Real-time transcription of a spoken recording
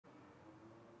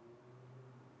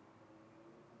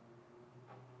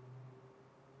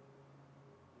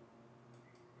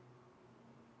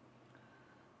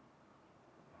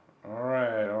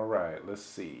let's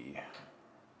see.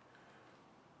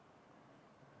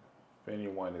 If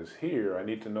anyone is here, I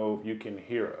need to know if you can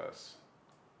hear us.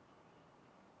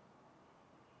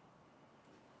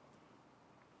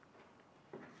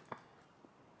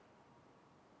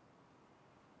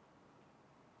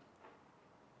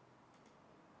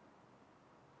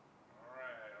 All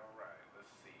right,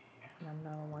 let's see. I'm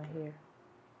not on one here.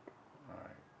 All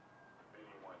right. If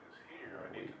anyone is here,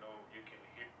 I need to know if you can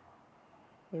hear.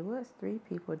 It was 3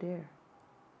 people there.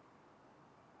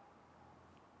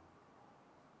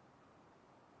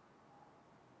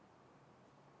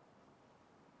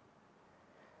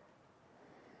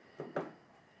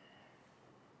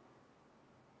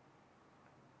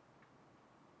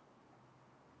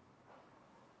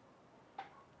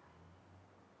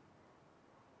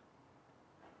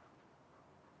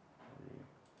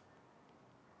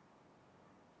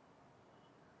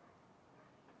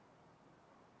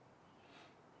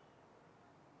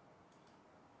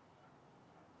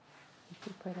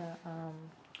 You put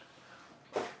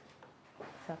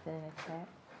something in the chat.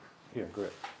 Yeah, go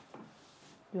ahead.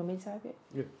 You want me to type it?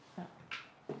 Yeah.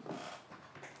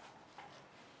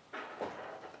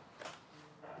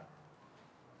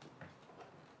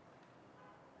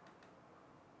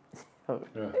 Oh.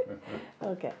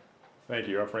 Okay. Thank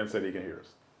you. Our friend said he can hear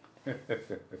us.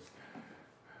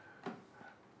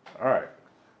 All right.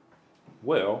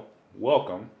 Well,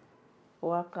 welcome.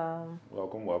 Welcome.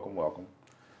 Welcome.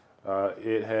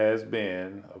 It has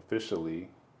been officially,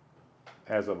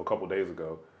 as of a couple days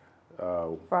ago,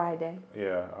 Friday.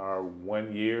 yeah, our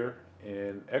 1 year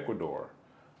in Ecuador.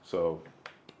 So,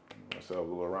 myself a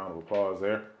little round of applause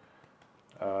there.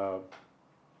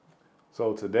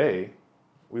 So today,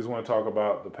 we just want to talk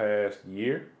about the past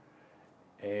year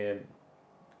and,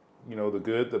 you know, the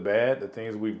good, the bad, the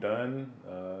things we've done,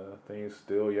 things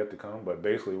still yet to come, but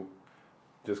basically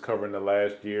just covering the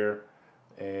last year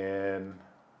and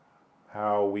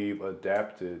how we've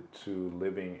adapted to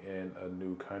living in a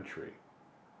new country.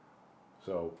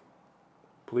 So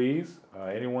please,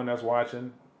 anyone that's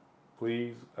watching,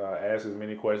 please ask as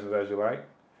many questions as you like.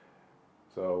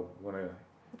 So I'm going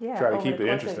to try to keep it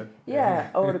interesting.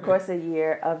 Over the course of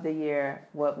the year,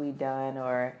 what we've done,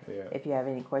 or if you have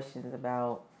any questions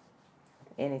about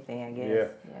anything, I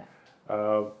guess.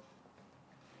 Yeah.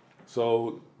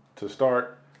 So to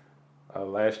start,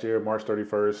 last year, March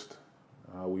 31st,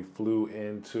 we flew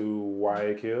into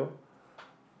Guayaquil,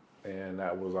 and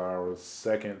that was our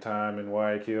second time in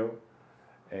Guayaquil.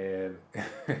 And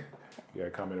you got a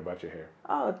comment about your hair.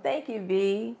 Oh, thank you,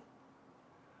 V.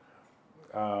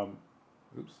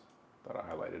 Oops, thought I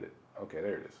highlighted it. Okay,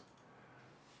 there it is.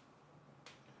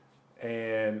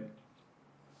 And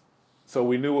so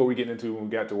we knew what we were getting into when we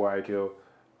got to Guayaquil.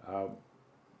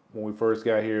 When we first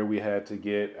got here, we had to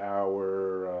get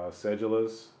our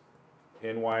cedulas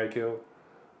in Guayaquil.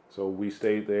 So we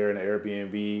stayed there in an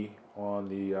Airbnb on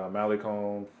the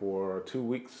Malecon for 2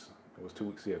 weeks. It was 2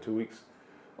 weeks, 2 weeks.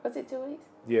 Was it 2 weeks?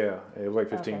 Yeah, it was like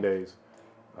 15 days.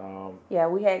 Yeah,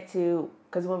 we had to,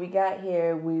 because when we got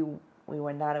here, we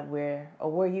were not aware, or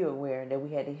were you aware that we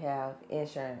had to have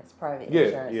insurance, private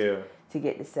insurance, to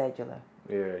get the cedula?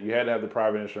 Yeah, you had to have the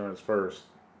private insurance first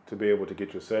to be able to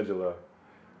get your cedula,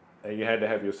 and you had to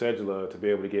have your cedula to be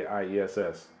able to get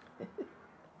IESS.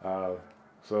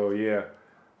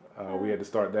 We had to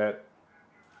start that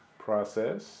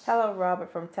process. Hello,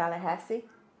 Robert from Tallahassee.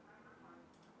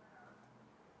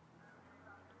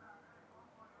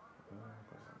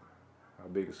 How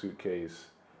big a suitcase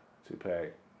to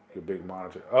pack your big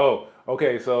monitor? Oh,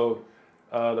 okay. So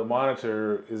the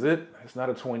monitor, it's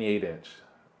not a 28 inch.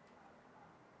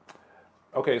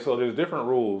 Okay, so there's different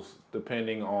rules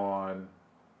depending on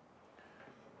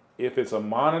if it's a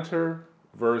monitor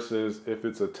versus if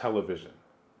it's a television.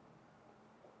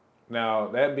 Now,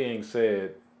 that being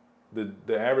said,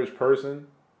 the average person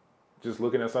just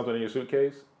looking at something in your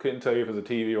suitcase couldn't tell you if it's a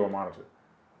TV or a monitor.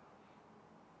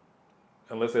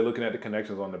 Unless they're looking at the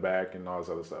connections on the back and all this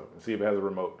other stuff and see if it has a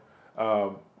remote.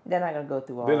 They're not going to go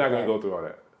through all that. They're not going to go through all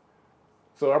that.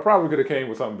 So I probably could have came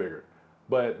with something bigger.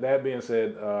 But that being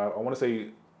said, I want to say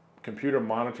computer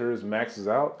monitors maxes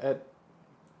out at,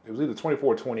 it was either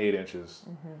 24 or 28 inches.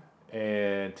 Mm-hmm.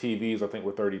 And TVs, I think,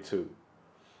 were 32.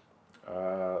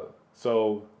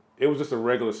 So it was just a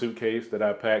regular suitcase that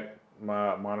I packed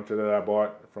my monitor that I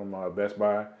bought from Best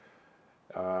Buy.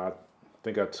 I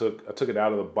think I took it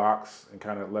out of the box and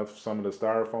kind of left some of the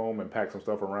styrofoam and packed some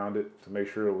stuff around it to make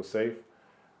sure it was safe.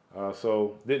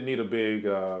 So didn't need a big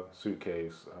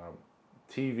suitcase.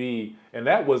 TV, and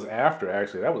that was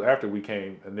after we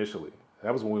came initially.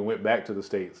 That was when we went back to the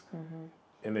States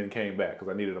and then came back because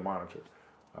I needed a monitor.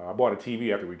 I bought a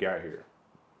TV after we got here.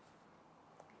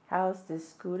 How's the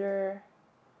scooter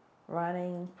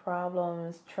running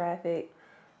problems, traffic?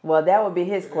 Well, that would be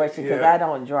his question because I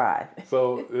don't drive.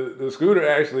 So the scooter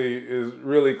actually is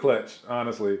really clutch,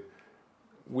 honestly.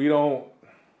 We don't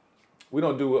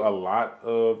do a lot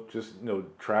of just,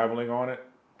 traveling on it,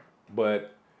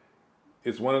 but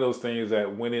it's one of those things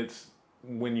that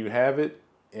when you have it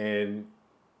and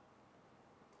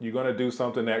you're going to do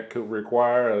something that could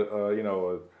require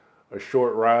a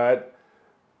short ride,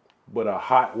 but a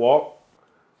hot walk,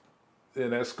 then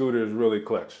that scooter is really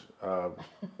clutch.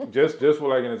 Just for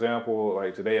like an example,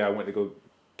 like today I went to go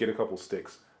get a couple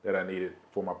sticks that I needed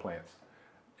for my plants,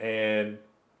 and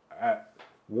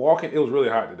walking, it was really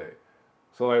hot today.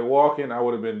 So like walking, I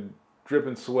would have been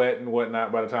dripping sweat and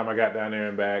whatnot by the time I got down there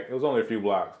and back. It was only a few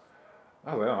blocks.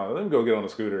 I was like, oh, let me go get on the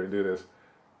scooter and do this.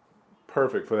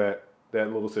 Perfect for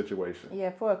that little situation.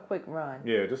 Yeah, for a quick run.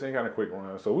 Yeah, just any kind of quick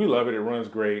run. So we love it. It runs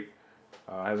great.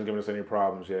 Hasn't given us any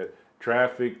problems yet.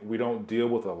 Traffic, we don't deal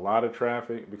with a lot of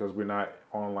traffic because we're not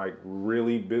on like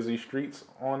really busy streets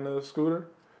on the scooter.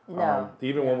 No.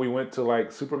 Even when we went to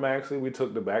like Supermaxi, we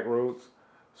took the back roads.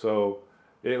 So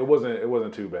it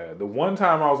wasn't too bad. The one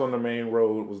time I was on the main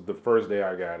road was the first day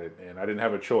I got it, and I didn't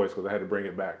have a choice because I had to bring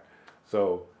it back.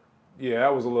 So yeah,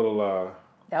 that was a little.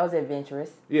 That was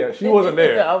adventurous. Yeah, she wasn't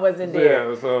there. I wasn't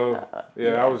there. Yeah, so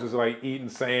I was just like eating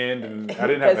sand, and I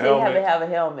didn't have a helmet. Because he had to have a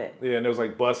helmet. Yeah, and there was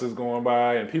like buses going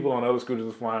by, and people on other scooters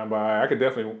was flying by. I could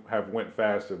definitely have went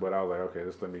faster, but I was like, okay,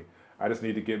 I just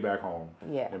need to get back home.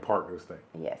 And park this thing.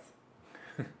 Yes.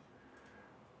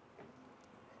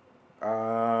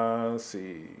 Let's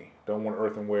see. Don't want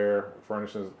earthenware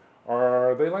furnishings.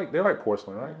 They're like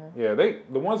porcelain, right? Mm-hmm. Yeah,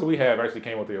 the ones that we have actually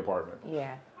came with the apartment.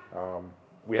 Yeah.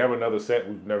 We have another set.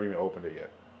 We've never even opened it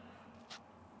yet.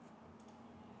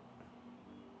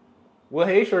 Well,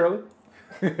 hey, Shirley.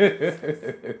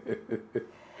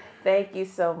 Thank you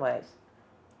so much.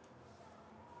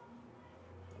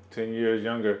 10 years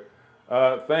younger.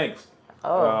 Thanks.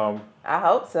 Oh, I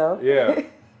hope so. Yeah.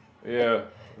 Yeah.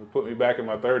 It put me back in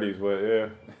my 30s, but yeah.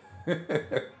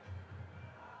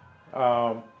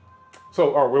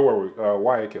 Where were we?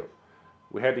 Guayaquil.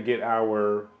 We had to get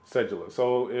our cedula.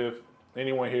 So if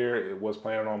anyone here was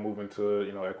planning on moving to,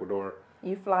 Ecuador,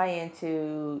 you fly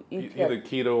into either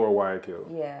Quito or Guayaquil.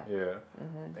 Yeah. Yeah.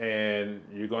 Mm-hmm. And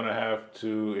you're gonna have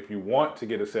to, if you want to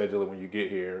get a cedula when you get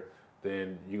here,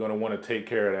 then you're gonna want to take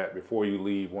care of that before you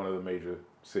leave one of the major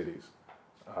cities.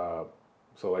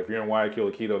 So like if you're in Guayaquil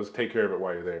or Quito, just take care of it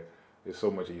while you're there. It's so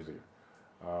much easier.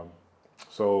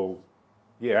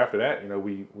 After that,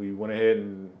 we went ahead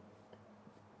and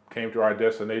came to our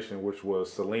destination, which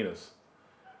was Salinas.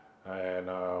 And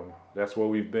that's where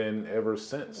we've been ever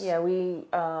since. Yeah, we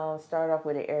started off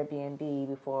with an Airbnb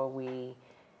before we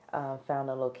found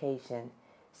a location.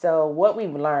 So what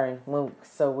we've learned,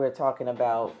 we're talking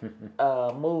about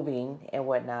moving and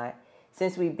whatnot.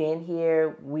 Since we've been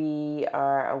here, we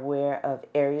are aware of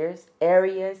areas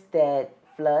that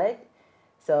flood.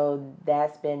 So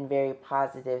that's been very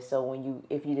positive. So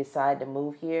if you decide to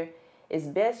move here, it's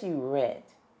best you rent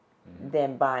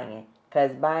than buying it.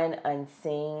 Because buying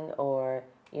unseen or,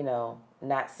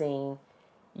 not seen,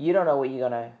 you don't know where you're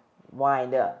going to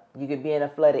wind up. You could be in a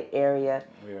flooded area.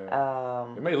 Yeah.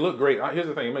 It may look great. Here's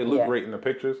the thing. It may look great in the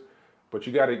pictures, but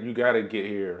you gotta get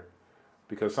here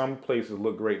because some places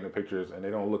look great in the pictures and they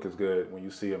don't look as good when you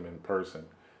see them in person.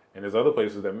 And there's other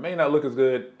places that may not look as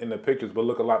good in the pictures, but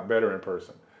look a lot better in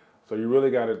person. So you really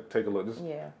got to take a look.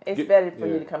 It's better for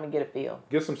you to come and get a feel.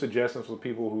 Get some suggestions for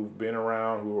people who've been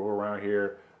around, who are around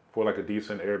here, for like a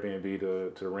decent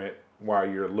Airbnb to rent while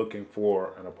you're looking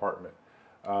for an apartment.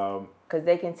 Because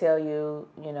they can tell you,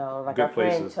 like our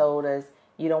friend told us,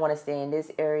 you don't want to stay in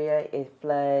this area, it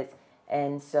floods.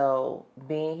 And so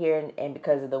being here and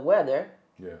because of the weather,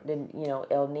 then,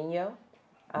 El Nino.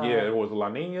 It was La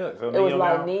Nina. It was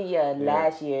La Nina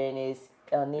last year and it's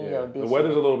El Nino this year. The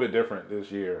weather's a little bit different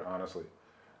this year, honestly,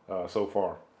 so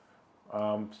far.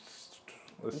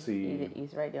 Let's see.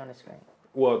 He's right there on the screen.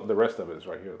 Well, the rest of it is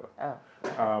right here,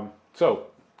 though. So,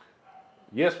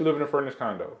 yes, we live in a furnished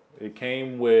condo. It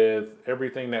came with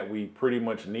everything that we pretty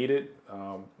much needed.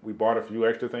 We bought a few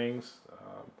extra things,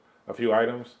 a few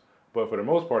items, but for the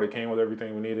most part, it came with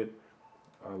everything we needed.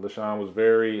 LaShawn was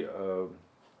very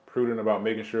prudent about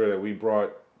making sure that we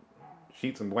brought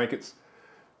sheets and blankets.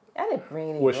 I didn't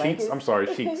bring any blankets. Sheets. I'm sorry,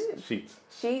 sheets.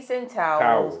 Sheets and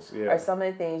towels are some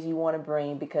of the things you want to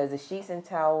bring because the sheets and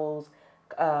towels,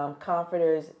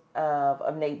 comforters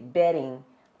of bedding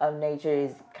of nature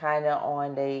is kind of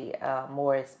on the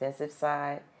more expensive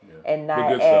side and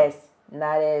not as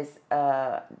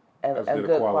a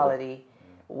good quality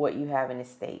what you have in the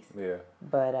States. Yeah.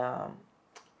 But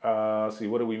Let's see,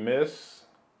 what do we miss?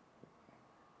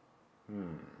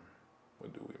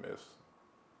 What do we miss?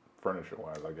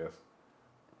 Furniture-wise, I guess.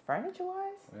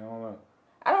 Furniture-wise? I don't know.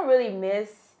 I don't really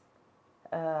miss,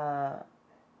 well,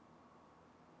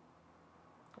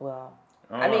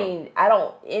 I mean, I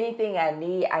don't, anything I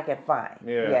need, I can find.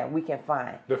 Yeah, we can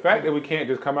find. The fact that we can't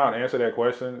just come out and answer that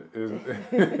question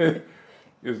is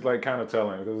is like kind of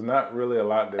telling, because there's not really a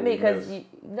lot that we miss.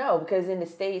 Because in the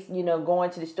States, going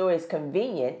to the store is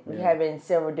convenient. We have it in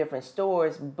several different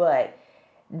stores, but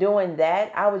doing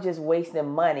that, I was just wasting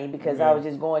money because I was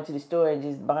just going to the store and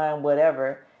just buying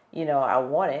whatever, I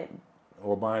wanted.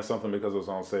 Or buying something because it's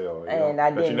on sale. And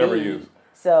I didn't never need. use.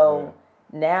 So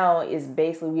now it's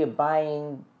basically we're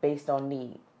buying based on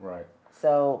need. Right.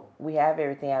 So we have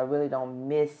everything. I really don't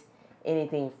miss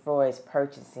anything for as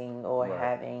purchasing or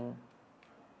having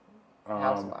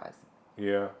house-wise.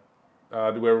 Yeah.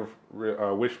 Do we ever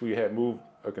wish we had moved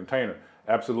a container?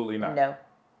 Absolutely not. No.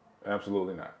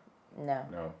 Absolutely not.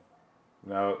 No.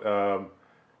 No.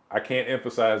 I can't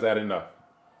emphasize that enough.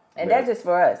 And that's just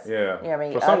for us. Yeah. I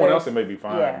mean, for someone else, it may be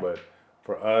fine, but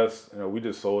for us, we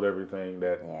just sold everything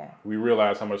that we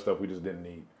realized how much stuff we just didn't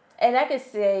need. And I could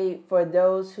say for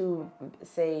those who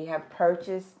say have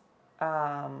purchased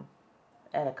a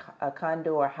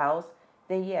condo or house,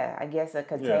 then I guess a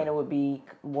container would be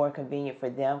more convenient for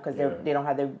them because they don't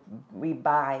have to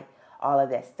rebuy all of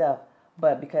that stuff.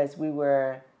 But because we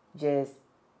were just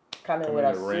coming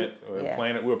with rent, we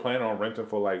were planning on renting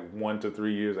for like 1 to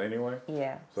 3 years anyway.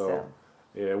 Yeah. So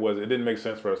it didn't make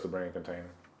sense for us to bring a container.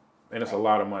 And it's a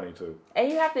lot of money too. And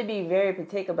you have to be very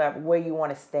particular about where you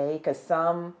want to stay because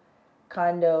some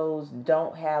condos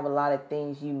don't have a lot of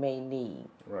things you may need.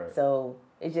 Right. So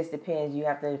it just depends. You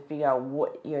have to figure out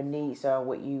what your needs are,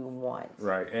 what you want.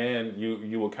 Right. And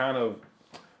you will kind of,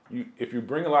 if you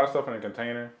bring a lot of stuff in a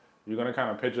container, you're going to kind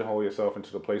of pigeonhole yourself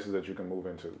into the places that you can move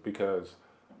into because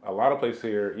a lot of places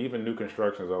here, even new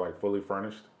constructions are like fully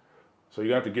furnished. So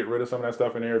you have to get rid of some of that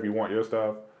stuff in there if you want your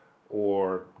stuff.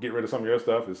 Or get rid of some of your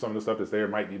stuff. If some of the stuff that's there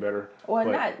might be better. Well,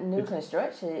 not new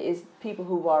construction. It's people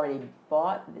who've already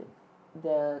bought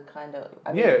the condo.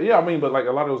 I mean, but like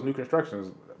a lot of those new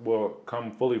constructions will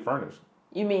come fully furnished.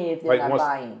 You mean if they're not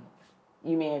buying?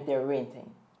 You mean if they're renting?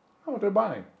 Oh, they're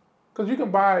buying. Because you can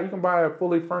buy a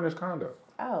fully furnished condo.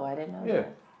 Oh, I didn't know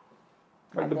that.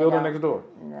 Like the building next door.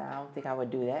 No, I don't think I would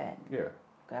do that. Yeah.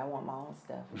 I want my own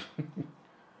stuff.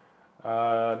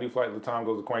 New flight to Tom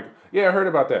goes to Quank. Yeah, I heard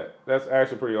about that. That's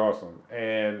actually pretty awesome.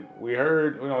 And we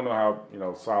don't know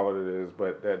how solid it is,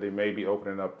 but that they may be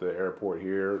opening up the airport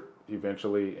here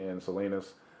eventually in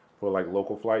Salinas for like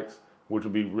local flights, which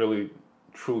would be really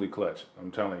truly clutch. I'm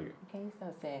telling you. Can you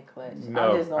stop saying clutch?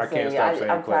 No, I can't stop saying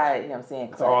clutch. I'm tired of him saying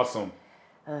clutch. It's awesome.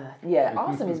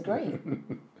 Awesome is great.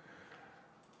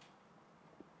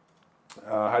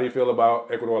 How do you feel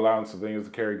about Ecuador allowing civilians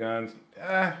to carry guns?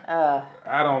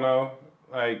 I don't know.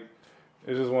 Like,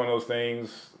 it's just one of those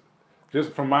things.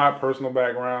 Just from my personal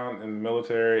background in the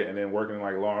military and then working in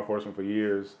like law enforcement for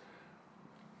years,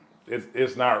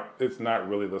 it's not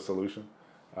really the solution.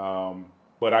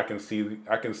 But I can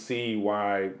see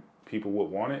why people would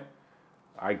want it.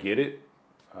 I get it.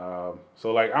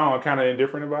 So like I'm kind of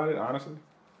indifferent about it, honestly.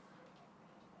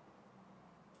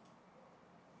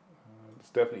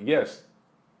 Stephanie, yes.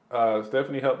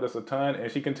 Stephanie helped us a ton, and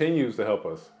she continues to help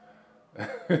us.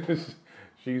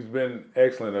 She's been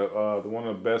excellent. One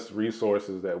of the best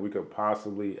resources that we could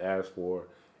possibly ask for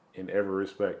in every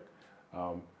respect.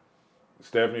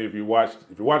 Stephanie, if you're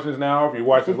watching this now, if you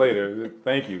watch it later,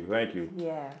 thank you.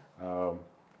 Yeah.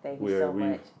 Thank you so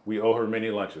much. We owe her many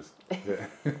lunches.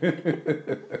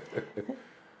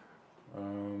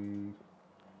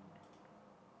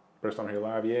 First time here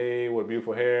live, yay! What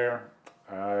beautiful hair.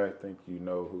 I think you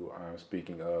know who I'm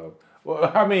speaking of. Well,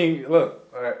 I mean,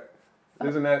 look,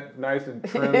 isn't that nice and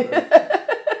trimmed?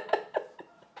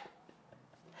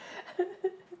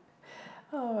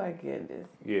 Oh my goodness.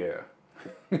 Yeah.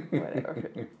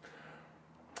 Whatever.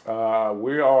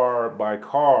 We are by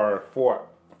car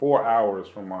 4 hours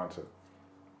from Manta.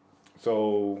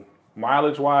 So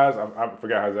mileage-wise, I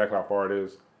forgot exactly how far it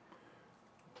is.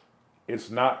 It's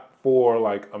not 4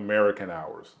 like American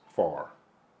hours far.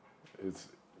 It's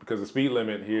because the speed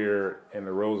limit here and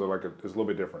the roads are it's a little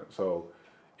bit different. So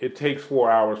it takes 4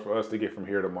 hours for us to get from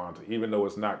here to Manta, even though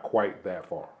it's not quite that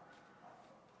far.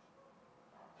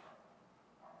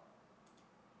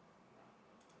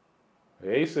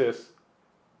 Hey, sis.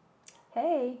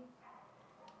 Hey.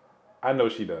 I know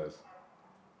she does.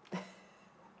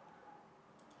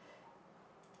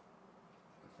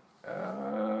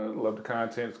 Love the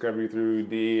content discovery through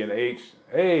D and H.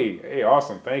 Hey,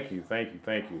 awesome. Thank you.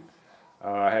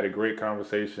 I had a great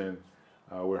conversation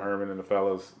with Herman and the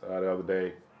fellas the other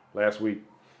day, last week,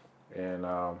 and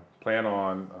plan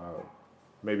on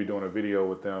maybe doing a video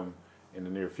with them in the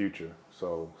near future.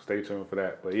 So stay tuned for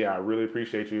that. But yeah, I really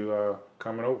appreciate you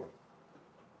coming over.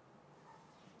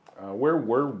 Where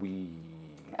were we?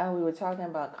 We were talking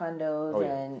about condos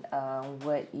and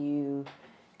what you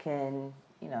can,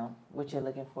 what you're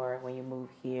looking for when you move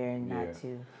here and not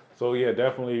to. So yeah,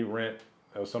 definitely rent.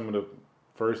 That was some of the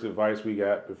first advice we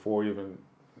got before even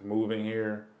moving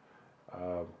here.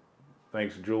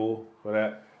 Thanks, Jewel, for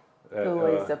that. Who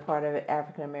is a part of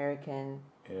African American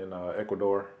in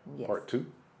Ecuador, Part 2.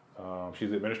 She's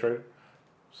the administrator.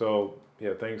 So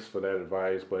yeah, thanks for that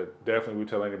advice. But definitely, we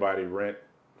tell anybody rent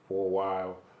for a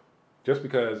while, just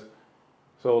because.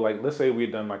 So like, let's say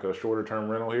we'd done like a shorter term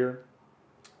rental here,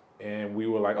 and we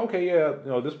were like, okay, yeah,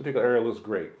 this particular area looks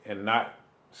great, and not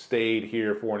stayed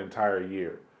here for an entire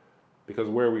year, because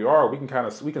where we are, we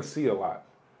can see a lot.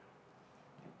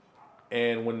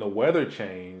 And when the weather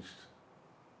changed,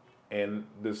 and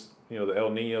this, the El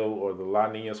Nino or the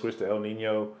La Nina switched to El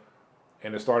Nino,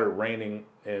 and it started raining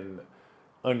in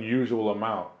unusual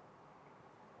amount,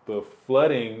 the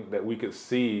flooding that we could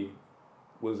see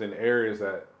was in areas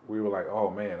that we were like, oh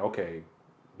man, okay,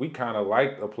 we kind of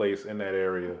liked a place in that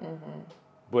area,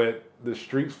 but the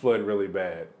streets flood really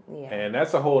bad. Yeah. And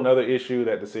that's a whole nother issue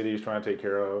that the city is trying to take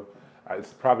care of.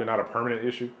 It's probably not a permanent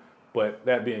issue, but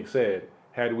that being said,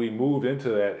 had we moved into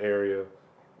that area,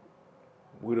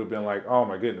 we'd have been like, oh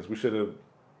my goodness, we should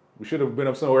have been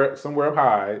up somewhere up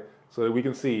high so that we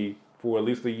can see for at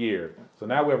least a year. So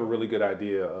now we have a really good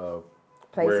idea of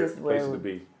places to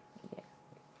be. Yeah.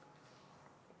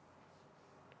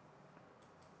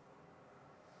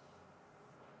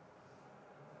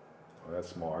 Oh, that's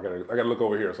small. I gotta look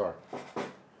over here. Sorry.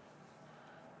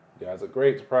 You guys are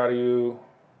great. So proud of you.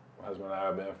 My husband and I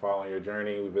have been following your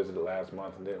journey. We visited last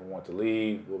month and didn't want to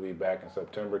leave. We'll be back in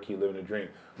September. Keep living the dream.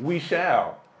 We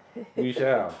shall. We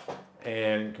shall.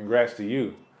 And congrats to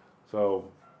you. So,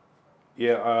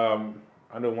 yeah,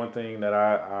 I know one thing that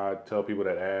I tell people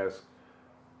that ask,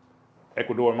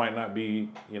 Ecuador might not be,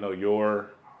 your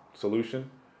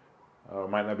solution.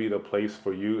 Might not be the place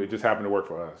for you. It just happened to work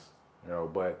for us,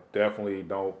 but definitely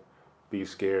don't be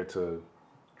scared to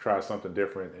try something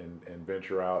different and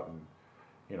venture out and,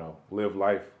 live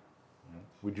life.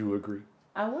 Would you agree?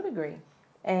 I would agree.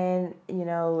 And,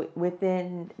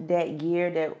 within that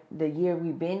year, the year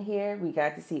we've been here, we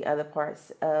got to see other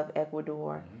parts of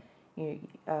Ecuador. In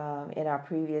our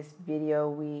previous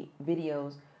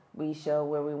videos, we show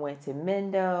where we went to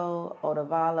Mendo,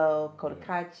 Otavalo,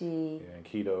 Cotacachi. Yeah, and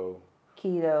Quito.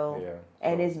 Yeah.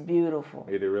 And it's beautiful.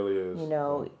 It really is.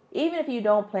 Even if you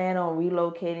don't plan on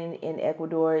relocating in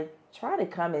Ecuador, try to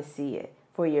come and see it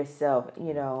for yourself.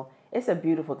 It's a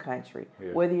beautiful country.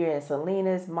 Yeah. Whether you're in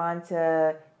Salinas,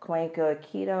 Manta, Cuenca,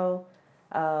 Quito,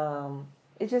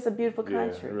 it's just a beautiful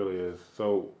country. Yeah, it really is.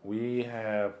 So we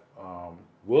have,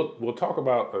 we'll talk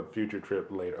about a future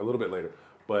trip later, a little bit later,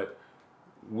 but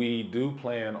we do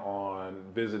plan on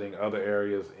visiting other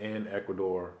areas in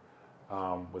Ecuador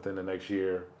within the next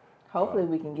year. Hopefully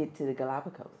we can get to the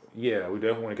Galapagos. Yeah, we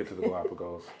definitely want to get to the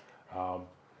Galapagos.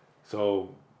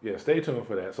 So yeah, stay tuned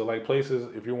for that. So like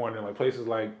places, if you're wondering, like places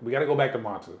like, we got to go back to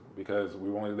Manta because we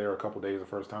were only there a couple days the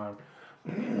first time.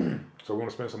 So we're going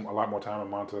to spend a lot more time in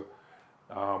Manta.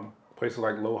 Places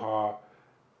like Loja,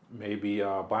 maybe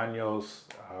Baños.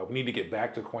 We need to get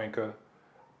back to Cuenca.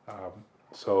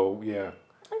 So yeah.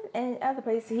 And other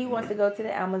places, he wants to go to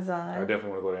the Amazon. I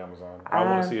definitely want to go to Amazon. I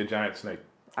want to see a giant snake.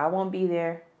 I won't be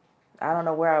there. I don't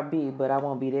know where I'll be, but I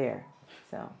won't be there.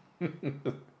 So.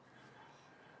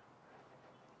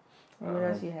 What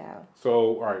else you have? So,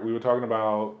 all right, we were talking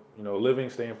about, living,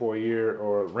 staying for a year,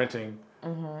 or renting.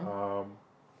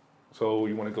 So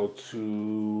you want to go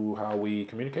to how we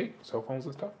communicate, cell phones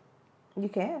and stuff? You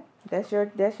can. That's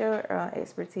your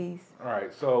expertise. All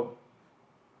right, so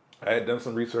I had done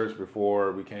some research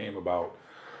before we came about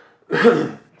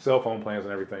cell phone plans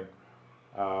and everything.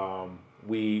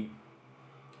 We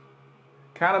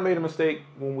kind of made a mistake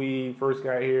when we first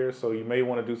got here, so you may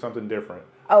want to do something different.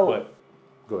 Oh, but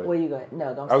go ahead. Where you going?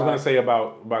 No, don't. I was going to say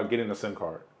about getting a SIM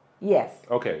card. Yes.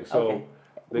 Okay, so. Okay.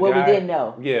 We didn't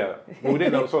know. Yeah, we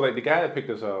didn't know. So like the guy that picked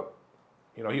us up,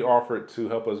 he offered to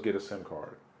help us get a SIM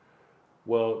card.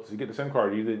 Well, to get the SIM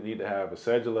card, you didn't need to have a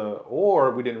cedula,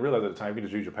 or we didn't realize at the time, you could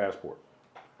just use your passport.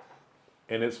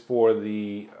 And it's for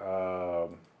the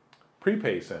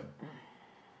prepaid SIM.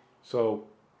 So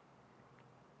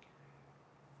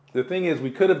the thing is,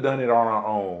 we could have done it on our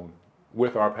own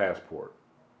with our passport,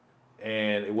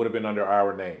 and it would have been under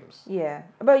our names. Yeah,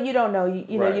 but you don't know.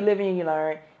 You know, you live and you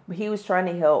learn. But he was trying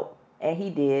to help, and he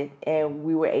did, and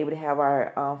we were able to have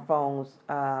our phones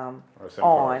Or SIM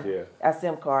on, cards, yeah. our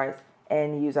SIM cards,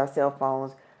 and use our cell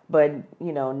phones. But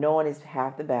knowing is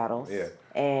half the battles. Yeah.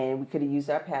 And we could have used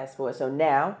our passport. So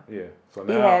now, Yeah. So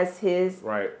he now has his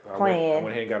right. I plan.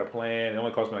 went ahead and got a plan. It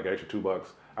only cost me like an extra $2.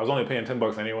 I was only paying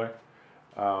 $10 anyway.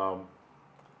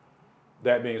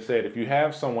 That being said, if you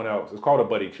have someone else, it's called a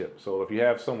buddy chip. So if you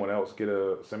have someone else get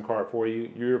a SIM card for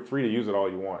you, you're free to use it all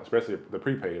you want, especially the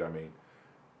prepaid, I mean.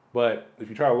 But if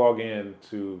you try to log in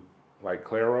to like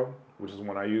Claro, which is the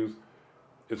one I use,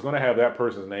 it's going to have that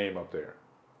person's name up there.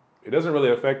 It doesn't really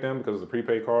affect them because it's a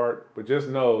prepaid card, but just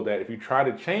know that if you try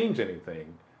to change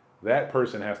anything, that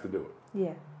person has to do it.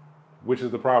 Yeah. Which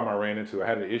is the problem I ran into. I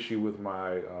had an issue with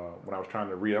my when I was trying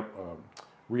to re-up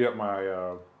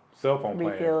my cell phone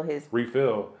plan.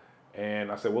 Refill.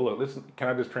 And I said, well, look, listen, can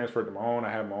I just transfer it to my own?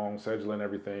 I have my own schedule and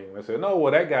everything. And they said, no,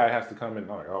 well, that guy has to come in. I'm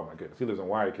like, oh my goodness, he lives in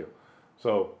Guayaquil.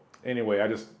 So anyway, I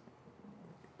just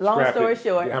long story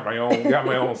short, got my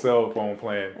own cell phone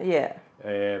plan. Yeah.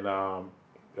 And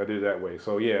I did it that way.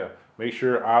 So yeah, make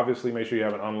sure you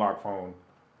have an unlocked phone,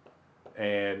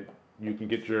 and you can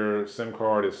get your SIM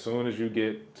card as soon as you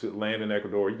get to land in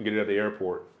Ecuador. You can get it at the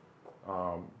airport.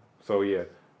 So yeah,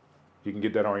 you can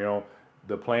get that on your own.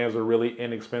 The plans are really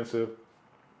inexpensive.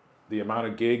 The amount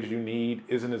of gigs you need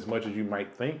isn't as much as you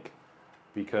might think,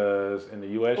 because in the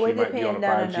U.S. you might be on a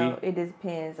 5G. No, it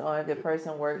depends on if the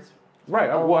person works. Right.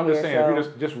 Well, I'm just saying, if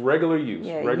you're just regular use.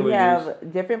 Yeah, regular you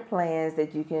have different plans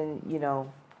that you can,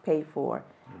 pay for.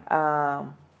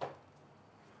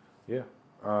 Yeah.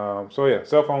 So yeah,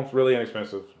 cell phones really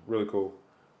inexpensive, really cool,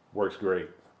 works great.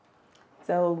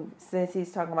 So since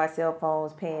he's talking about cell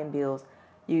phones, paying bills,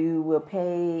 you will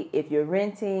pay if you're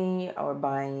renting or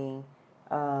buying.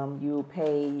 You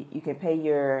can pay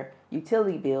your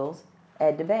utility bills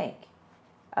at the bank.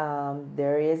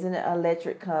 There is an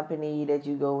electric company that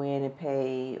you go in and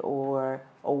pay, or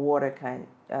a water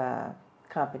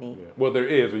company. Yeah. Well, there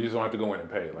is, but you just don't have to go in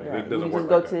and pay. Like, right. It doesn't you work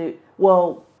just go like that.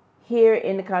 Well, here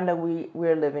in the condo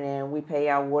we're living in, we pay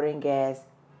our water and gas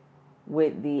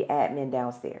with the admin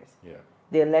downstairs. Yeah.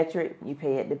 The electric, you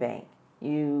pay at the bank.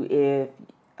 If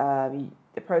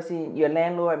the person, your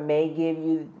landlord may give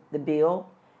you the bill,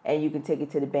 and you can take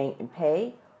it to the bank and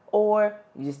pay, or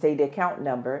you just take the account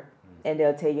number, and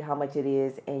they'll tell you how much it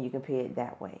is, and you can pay it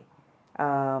that way.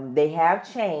 They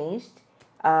have changed,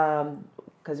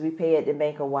 because we pay at the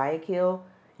Bank of Guayaquil.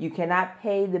 You cannot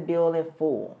pay the bill in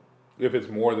full. If it's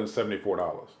more than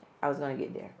 $74. I was going to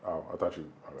get there. Oh, I thought you.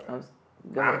 Okay.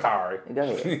 I'm sorry. Go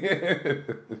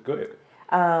ahead. Go ahead.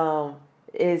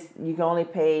 You can only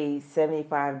pay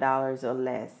 $75 or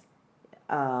less.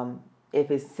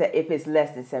 If it's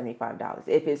less than $75.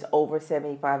 If it's over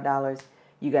 $75,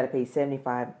 you got to pay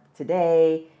 $75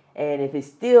 today. And if it's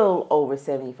still over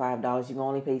 $75, you can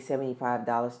only pay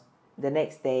 $75 the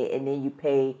next day, and then you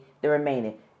pay the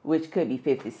remaining, which could be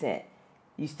 50 cents.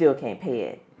 You still can't pay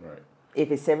it. Right.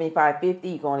 If it's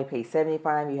 $75.50, you can only pay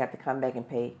 $75. You have to come back and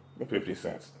pay the 50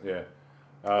 cents. Yeah.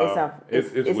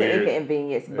 It's weird. an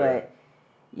inconvenience, yeah. But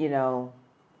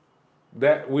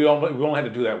that we only had to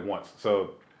do that once.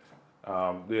 So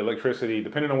the electricity,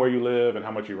 depending on where you live and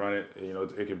how much you run it,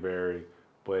 it can vary.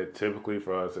 But typically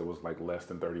for us, it was like less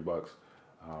than $30.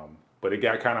 But it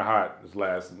got kind of hot this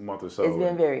last month or so. It's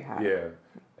been very hot. Yeah,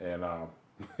 and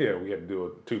yeah, we had to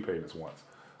do 2 payments once.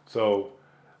 So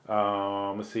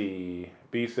let's see.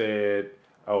 B said,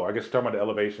 I guess talking about the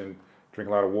elevation,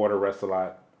 drink a lot of water, rest a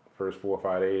lot. First 4 or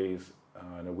 5 days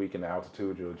in a week in the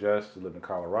altitude, you adjust. You live in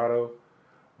Colorado.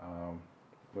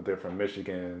 Went there from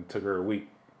Michigan, took her a week.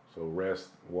 So rest,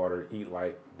 water, eat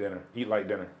light, dinner.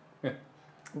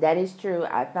 That is true.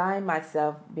 I find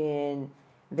myself being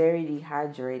very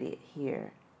dehydrated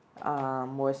here,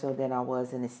 more so than I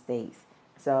was in the States.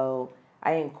 So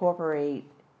I incorporate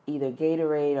either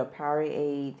Gatorade or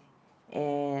Powerade,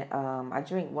 and I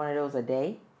drink one of those a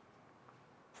day.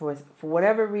 For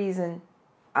whatever reason,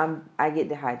 I get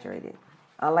dehydrated.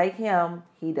 Unlike him,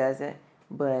 he doesn't.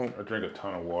 But I drink a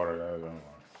ton of water.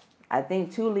 I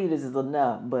think 2 liters is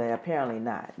enough, but apparently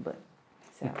not. But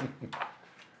so.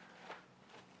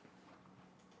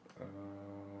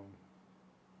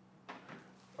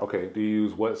 Okay, do you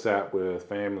use WhatsApp with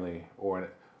family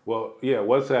well, yeah,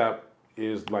 WhatsApp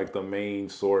is like the main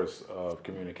source of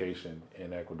communication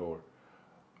in Ecuador.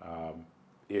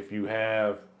 If you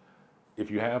have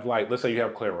like, let's say you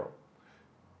have Claro,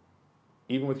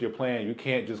 even with your plan, you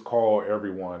can't just call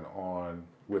everyone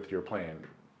with your plan,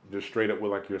 just straight up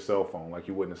with like your cell phone, like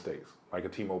you would in the States, like a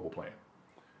T-Mobile plan.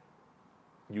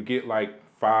 You get like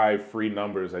 5 free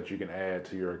numbers that you can add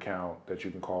to your account that you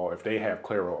can call if they have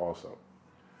Claro also.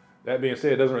 That being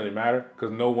said, it doesn't really matter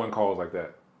because no one calls like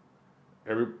that.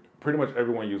 Pretty much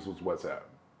everyone uses WhatsApp,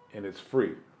 and it's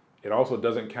free. It also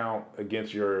doesn't count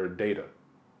against your data.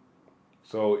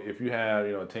 So if you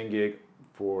have, 10 gig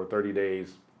for 30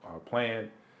 days plan,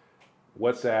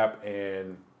 WhatsApp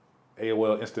and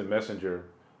AOL Instant Messenger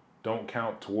don't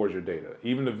count towards your data.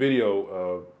 Even the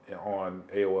video on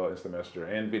AOL Instant Messenger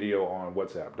and video on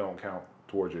WhatsApp don't count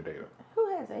towards your data.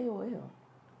 Who has AOL?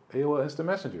 AOL Instant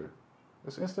Messenger.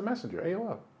 It's Instant Messenger,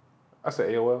 AOL. I said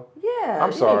AOL. Yeah.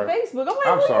 I'm sorry. Facebook. I'm like,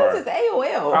 I'm who sorry. uses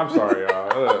AOL? I'm sorry,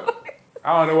 y'all.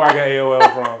 I don't know where I got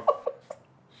AOL from.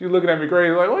 She's looking at me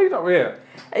crazy, like, what are you talking about?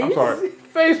 Yeah. I'm sorry.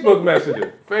 Facebook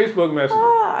Messenger. Facebook Messenger.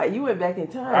 Ah, you went back in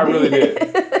time. I really did.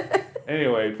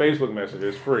 Anyway, Facebook Messenger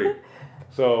is free.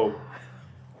 So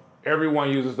everyone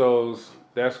uses those.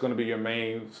 That's going to be your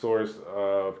main source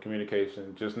of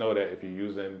communication. Just know that if you're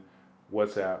using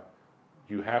WhatsApp,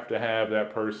 you have to have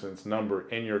that person's number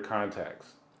in your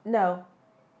contacts. No.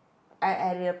 I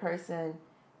added a person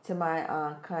to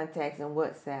my contacts in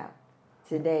WhatsApp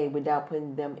today without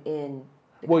putting them in.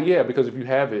 Well, yeah, because if you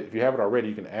have it already,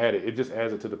 you can add it. It just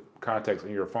adds it to the contacts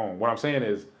in your phone. What I'm saying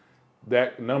is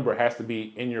that number has to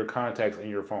be in your contacts in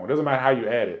your phone. It doesn't matter how you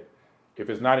add it. If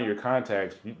it's not in your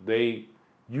contacts,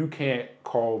 you can't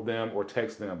call them or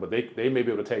text them, but they may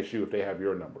be able to text you if they have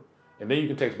your number. And then you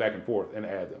can text back and forth and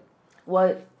add them.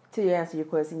 Well, to answer your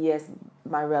question, yes,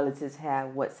 my relatives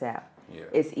have WhatsApp. Yeah.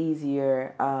 It's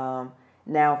easier.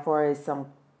 Now, for some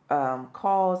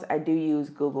calls, I do use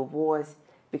Google Voice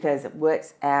because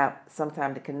WhatsApp,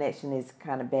 sometimes the connection is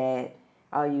kind of bad.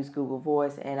 I'll use Google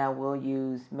Voice, and I will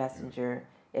use Messenger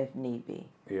if need be.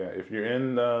 Yeah, if you're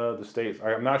in the States,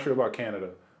 I'm not sure about Canada,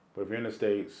 but if you're in the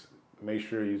States, make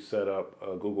sure you set up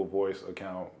a Google Voice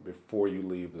account before you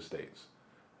leave the States.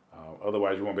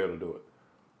 Otherwise, you won't be able to do it.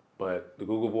 But the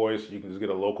Google Voice, you can just get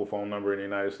a local phone number in the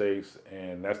United States,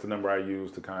 and that's the number I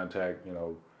use to contact,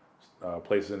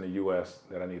 places in the U.S.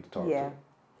 that I need to talk to.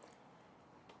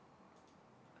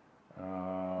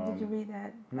 Did you read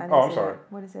that? I'm sorry.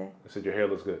 What is it? I said your hair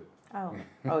looks good. Oh,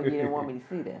 you didn't want me to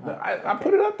see that, huh? I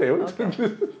put it up there.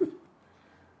 Okay.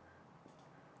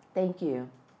 Thank you.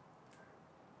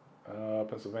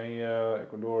 Pennsylvania,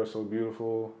 Ecuador, so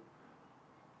beautiful.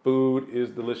 Food is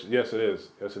delicious. Yes, it is.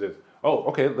 Yes, it is. Oh,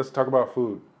 okay. Let's talk about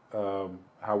food.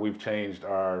 How we've changed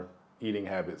our eating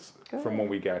habits from when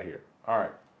we got here. All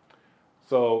right.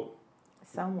 So.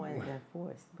 Someone's been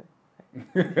forced, but.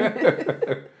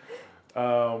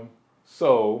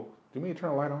 So, do you mean to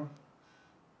turn the light on?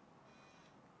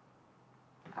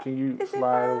 Can you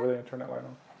slide over there and turn that light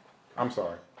on? I'm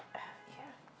sorry.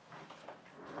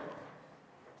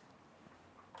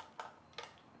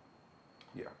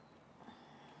 Yeah.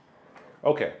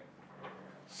 Okay.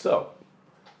 So,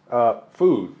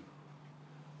 food.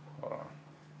 Hold on.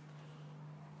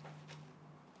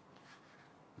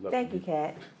 Thank you,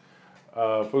 Kat.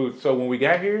 Food. So when we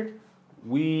got here,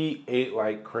 we ate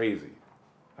like crazy.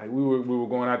 Like we were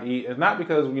going out to eat. It's not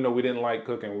because we didn't like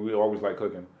cooking. We always like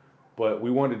cooking, but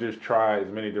we wanted to just try as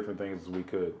many different things as we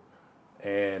could,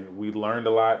 and we learned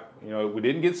a lot. We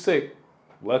didn't get sick,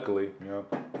 luckily,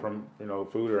 from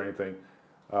food or anything.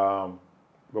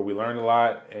 But we learned a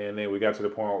lot, and then we got to the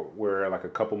point where like a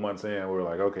couple months in, we were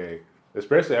like, okay,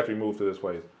 especially after we moved to this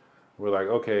place, we're like,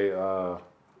 okay.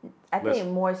 I think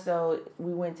more so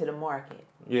we went to the market.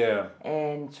 Yeah.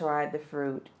 And tried the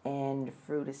fruit, and the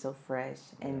fruit is so fresh.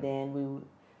 And then we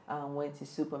went to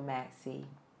Super Maxi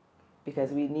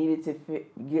because we needed to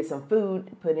get some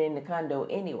food put in the condo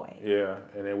anyway. Yeah,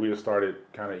 and then we just started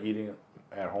kind of eating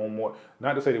at home more.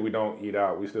 Not to say that we don't eat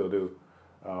out, we still do,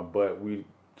 but we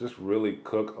just really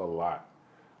cook a lot.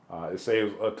 It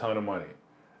saves a ton of money,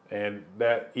 and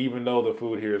that even though the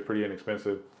food here is pretty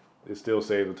inexpensive, it still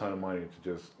saves a ton of money to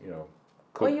just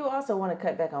cook. Well, you also want to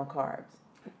cut back on carbs.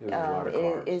 There's a lot of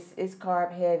carbs. It's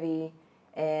carb heavy,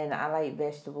 and I like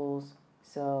vegetables,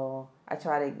 so I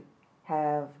try to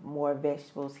have more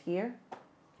vegetables here.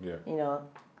 Yeah.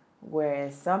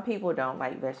 Whereas some people don't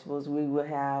like vegetables, we will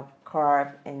have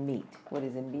carb and meat. What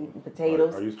is it? Meat and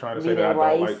potatoes. Are you trying to say that I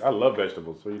don't like? I love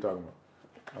vegetables. What are you talking about?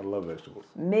 I love vegetables.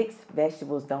 Mixed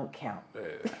vegetables don't count. Yeah,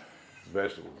 it's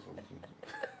vegetables.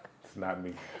 It's not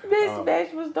me. Mixed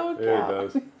vegetables don't count. Yeah,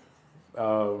 it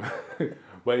does.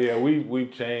 But yeah,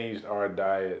 we've changed our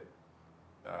diet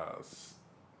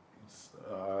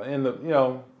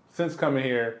since coming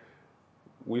here.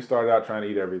 We started out trying to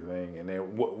eat everything, and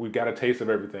then we got a taste of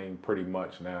everything pretty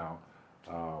much now.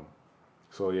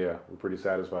 So yeah, we're pretty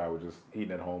satisfied with just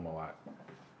eating at home a lot.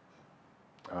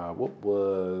 What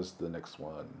was the next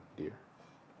one, dear?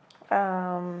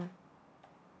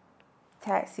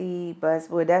 Taxi, bus,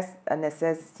 well, that's a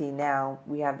necessity now.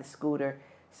 We have the scooter.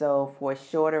 So for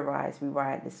shorter rides, we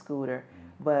ride the scooter,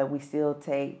 but we still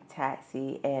take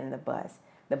taxi and the bus.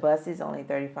 The bus is only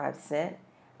 35 cents.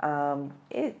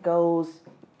 It goes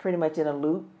pretty much in a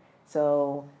loop.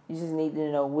 So you just need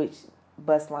to know which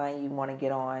bus line you want to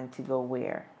get on to go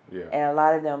where. Yeah. And a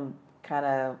lot of them kind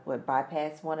of would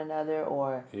bypass one another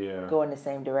or go in the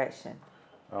same direction.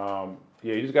 Yeah,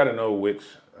 you just got to know which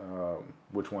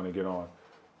one to get on.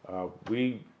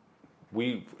 We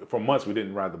for months we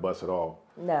didn't ride the bus at all.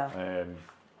 No. And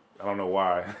I don't know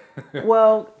why.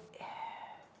 Well,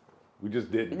 we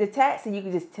just didn't. The taxi, you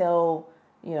could just tell,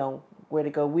 where to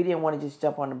go. We didn't want to just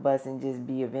jump on the bus and just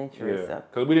be adventurous. Yeah,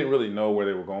 because we didn't really know where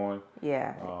they were going.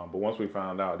 Yeah. But once we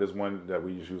found out, there's one that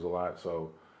we just use a lot,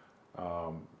 so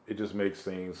it just makes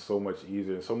things so much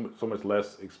easier, so much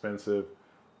less expensive.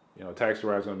 Taxi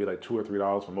ride is going to be like $2 or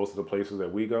 $3 for most of the places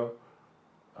that we go.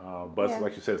 Bus,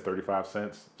 like you said, is 35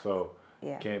 cents, so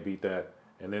can't beat that.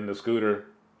 And then the scooter,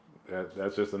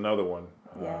 that's just another one.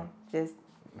 Just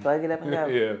plug it up and go.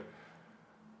 Yeah.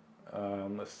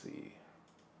 Let's see.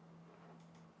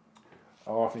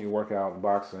 How often you work out in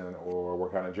boxing or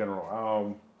work out in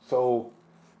general? So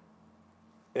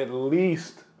at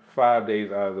least 5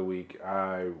 days out of the week,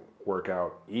 I work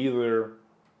out either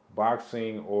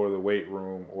boxing or the weight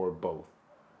room or both.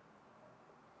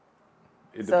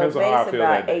 It depends on how I feel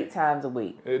that day. 8 times a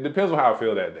week. It depends on how I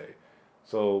feel that day.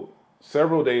 So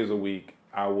several days a week,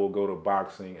 I will go to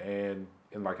boxing and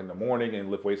in the morning and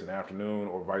lift weights in the afternoon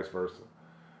or vice versa.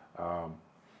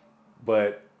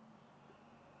 But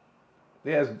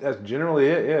yeah, that's generally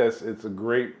it. Yes, it's a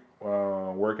great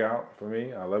workout for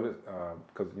me. I love it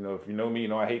because if you know me,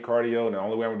 I hate cardio, and the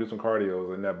only way I'm gonna do some cardio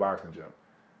is in that boxing gym.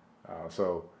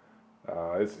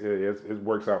 It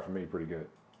works out for me pretty good.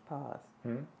 Pause.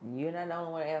 You're not the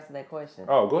only one to answer that question.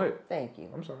 Oh, go ahead. Thank you.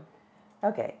 I'm sorry.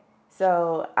 Okay,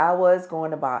 so I was going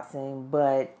to boxing,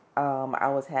 but I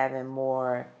was having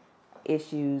more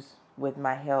issues with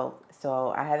my health,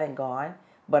 so I haven't gone.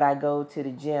 But I go to the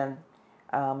gym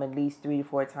at least 3 to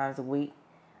 4 times a week.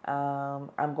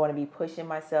 I'm going to be pushing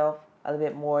myself a little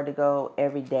bit more to go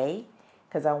every day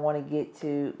because I want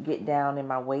to get down in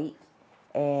my weight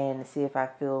and see if I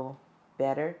feel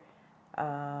better.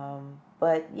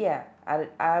 But yeah,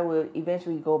 I will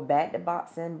eventually go back to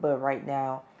boxing, but right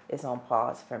now it's on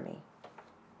pause for me.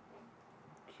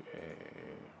 Okay.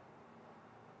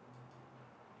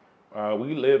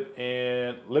 We live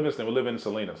in Livingston. We live in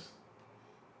Salinas,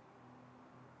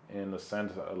 in the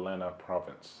Santa Elena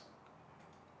province.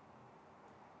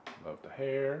 Love the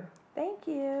hair. Thank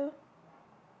you.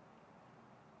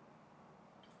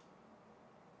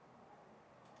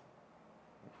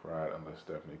 Fried, unless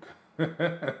Stephanie.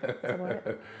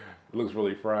 It looks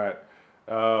really fried.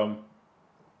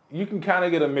 You can kind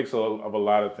of get a mix of a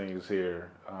lot of things here.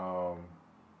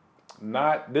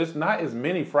 There's not as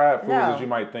many fried foods as you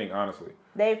might think, honestly.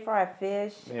 They fry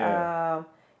fish. Yeah.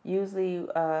 Usually,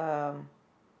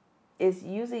 it's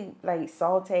usually like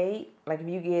sauteed. Like if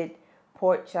you get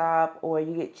pork chop or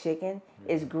you get chicken,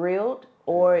 it's grilled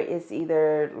or it's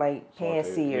either like pan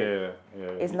seared. Yeah.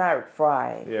 It's not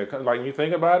fried. Yeah, like you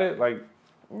think about it,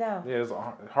 no. Yeah,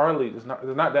 there's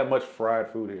not that much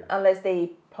fried food here. Unless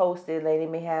they post it, like they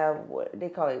may have what they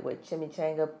call it,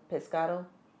 chimichanga pescado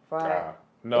fried.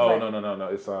 No.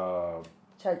 It's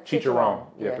chicharron.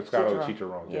 Yeah, pescado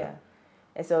chicharron. Yeah.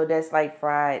 And so that's like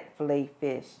fried fillet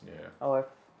fish. Yeah. Or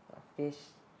fish.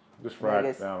 Just fried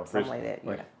nuggets, down something fish, like that.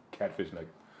 like catfish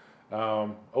nuggets.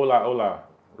 Hola,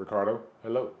 Ricardo.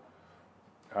 Hello.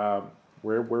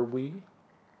 Where were we?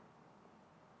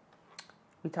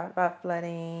 We talked about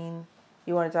flooding.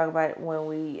 You want to talk about when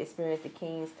we experienced the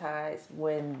King's Tides,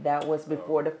 when that was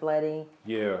before the flooding?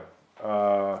 Yeah.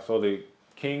 So the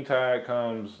King Tide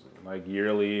comes like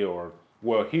yearly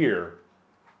here,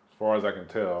 as far as I can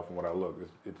tell from what I look,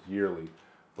 it's yearly.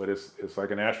 But it's like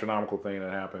an astronomical thing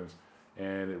that happens,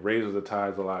 and it raises the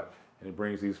tides a lot, and it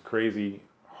brings these crazy,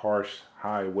 harsh,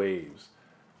 high waves.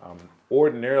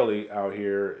 Ordinarily out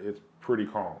here, it's pretty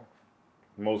calm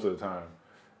most of the time,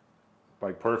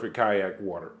 like perfect kayak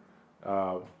water.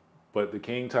 But the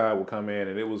King Tide will come in,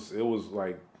 and it was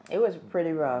like it was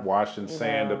pretty rough. Washing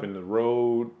sand up in the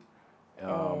road,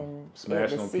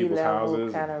 smashing on people's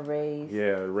houses. Kind of raised.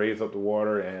 Yeah, raised up the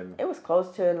water, and it was close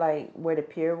to like where the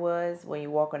pier was when you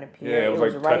walk on the pier. Yeah, it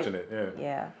was like touching it. Yeah.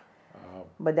 Yeah.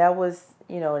 But that was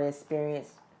an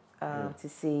experience to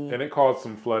see. And it caused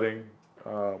some flooding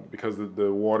because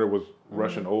the water was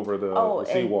rushing over the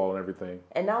seawall and everything.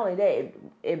 And not only that,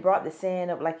 it brought the sand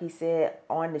up, like he said,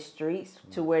 on the streets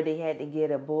to where they had to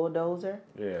get a bulldozer.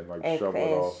 Yeah, and shovel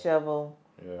it off. Shovel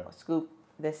Yeah. scoop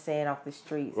the sand off the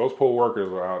streets. Those poor workers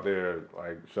were out there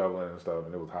like shoveling and stuff,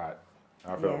 and it was hot.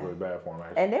 I felt Yeah. really bad for them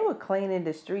actually. And they were cleaning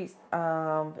the streets.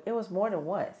 It was more than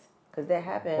once because that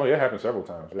happened. Oh yeah, it happened several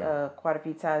times. Yeah. Quite a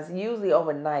few times. Usually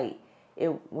overnight,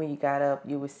 when you got up,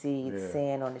 you would see Yeah.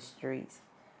 sand on the streets.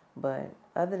 But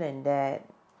other than that,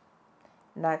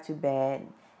 not too bad.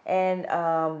 And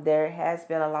there has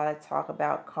been a lot of talk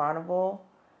about Carnival.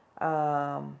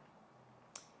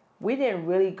 We didn't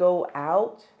really go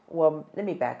out. Well, let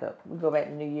me back up. We go back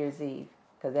to New Year's Eve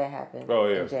because that happened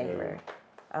in January.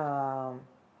 Yeah.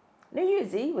 New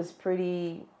Year's Eve was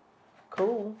pretty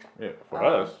cool. Yeah, for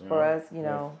us. For us, you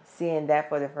know, seeing that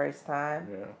for the first time.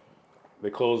 Yeah. They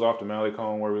closed off the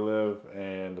Malecon where we live,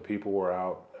 and the people were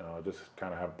out just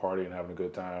kind of having a party and having a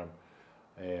good time.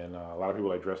 And a lot of people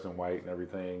like dressed in white and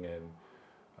everything. And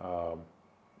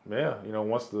yeah, you know,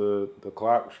 once the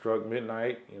clock struck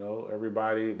midnight, you know,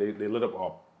 everybody, they lit up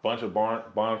a bunch of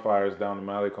bonfires down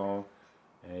the Malecon,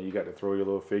 and you got to throw your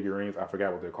little figurines. I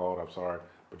forgot what they're called, I'm sorry.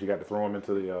 But you got to throw them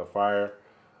into the fire,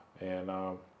 and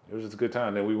it was just a good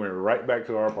time. Then we went right back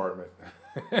to our apartment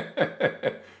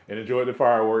and enjoyed the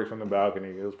fireworks from the balcony.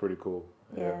 It was pretty cool.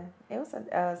 Yeah, it was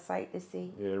a sight to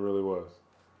see. Yeah, it really was.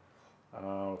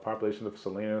 Population of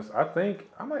Salinas, I think,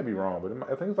 I might be wrong, but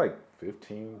I think it's like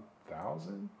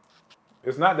 15,000.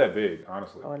 It's not that big,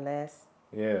 honestly. Or less.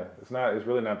 Yeah, it's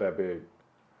really not that big.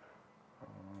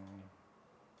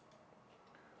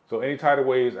 So any tidal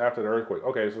waves after the earthquake?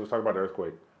 Okay, so let's talk about the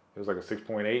earthquake. It was like a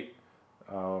 6.8.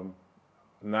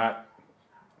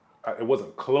 It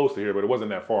wasn't close to here, but it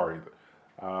wasn't that far either.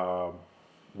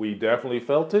 We definitely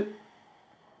felt it.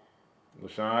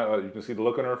 LaShawn, you can see the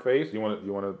look on her face. You want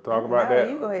to talk about that?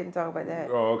 You go ahead and talk about that.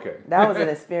 Oh, okay. That was an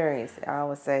experience. I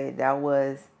would say that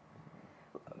was.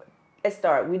 Let's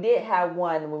start. We did have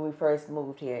one when we first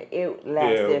moved here. It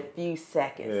lasted a few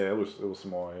seconds. Yeah, it was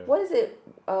small. Yeah. What is it?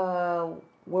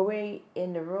 Were we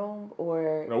in the room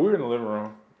or? No, we were in the living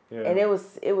room. Yeah. And it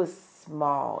was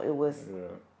small. It was.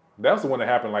 Yeah. That was the one that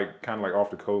happened kind of off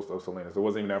the coast of Salinas. It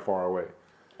wasn't even that far away.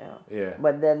 Yeah. Yeah.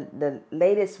 But the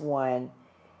latest one.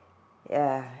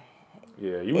 Yeah.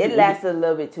 Yeah. It lasted a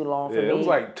little bit too long for me. It was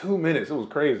like 2 minutes. It was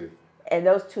crazy. And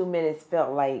those 2 minutes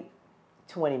felt like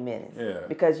 20 minutes. Yeah.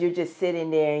 Because you're just sitting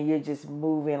there and you're just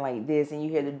moving like this and you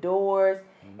hear the doors.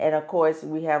 Mm-hmm. And of course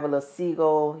we have a little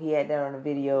seagull. He had that on the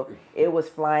video. It was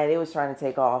flying. It was trying to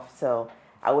take off. So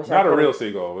I wish Not a real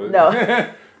seagull. No.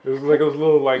 It was like a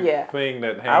little thing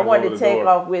that hangs I wanted over to the take door.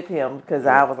 off with him because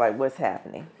I was like, what's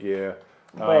happening? Yeah.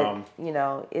 But you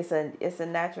know, it's a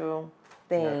natural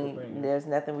thing. There's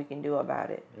nothing we can do about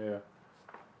it. Yeah.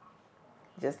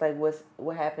 Just like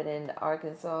what happened in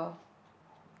Arkansas.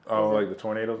 Oh, like the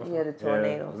tornadoes? Or yeah, the tornadoes.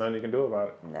 Yeah, there's nothing you can do about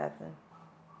it. Nothing.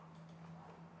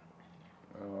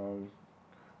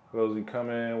 For those of you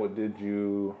coming,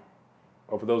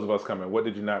 for those of us coming, what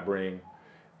did you not bring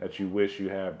that you wish you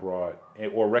had brought,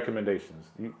 or recommendations?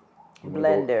 You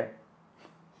Blender.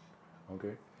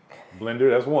 Okay. Blender,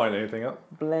 that's one. Anything else?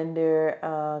 Blender.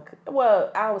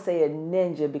 Well, I would say a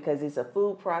Ninja because it's a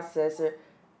food processor.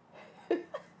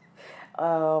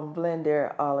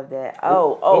 Blender, all of that.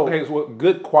 Oh. Okay, so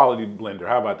good quality blender.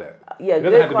 How about that? Yeah, it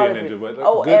doesn't have to be a Ninja, but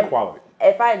good quality.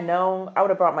 If I'd known, I would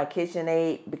have brought my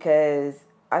KitchenAid because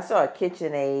I saw a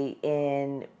KitchenAid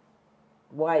in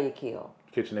Guayaquil.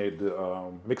 KitchenAid,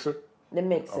 the mixer? The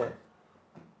mixer. Okay.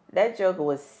 That joker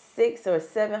was $600 or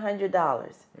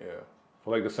 $700. Yeah,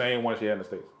 for like the same one she had in the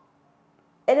States.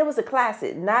 And it was a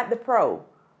classic, not the Pro.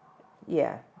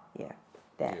 Yeah.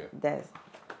 That's.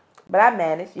 But I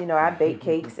managed, you know, I bake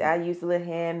cakes. I use a little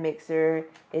hand mixer.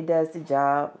 It does the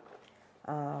job.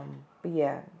 But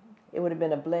yeah, it would have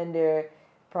been a blender,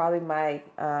 probably my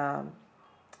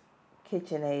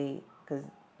KitchenAid, because,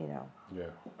 you know.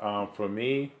 Yeah. For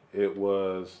me, it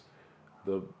was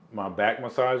my back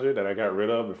massager that I got rid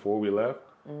of before we left.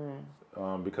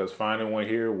 Because finding one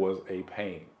here was a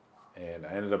pain. And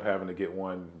I ended up having to get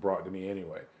one brought to me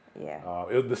anyway. Yeah.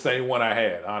 It was the same one I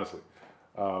had, honestly.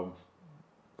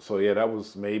 So yeah, that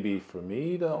was maybe for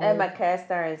me the only. And my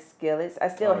cast iron skillets, I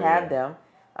still have them.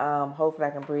 Hopefully I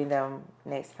can bring them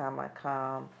next time I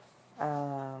come.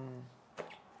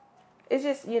 It's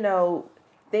just, you know,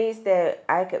 things that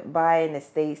I could buy in the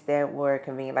States that were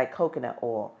convenient, like coconut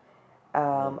oil.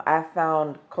 I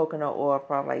found coconut oil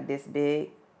probably like this big,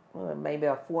 maybe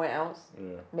a 4 ounce,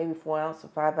 maybe 4 ounce or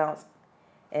 5 ounce,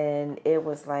 and it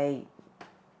was like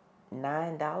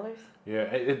 $9.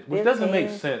 Yeah, which doesn't make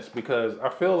sense because I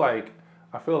feel like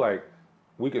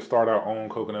we could start our own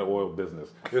coconut oil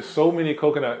business. There's so many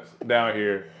coconuts down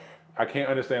here. I can't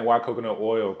understand why coconut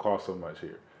oil costs so much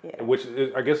here. Yeah. which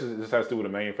is, I guess it just has to do with a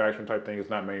manufacturing type thing.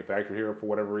 It's not manufactured here for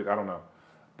whatever reason. I don't know.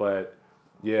 But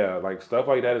yeah, like stuff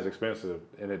like that is expensive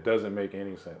and it doesn't make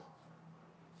any sense.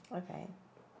 Okay.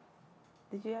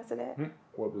 Did you answer that?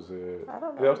 What was it? I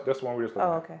don't know. That's the one we were just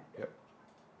looking Oh, at. okay. Yep.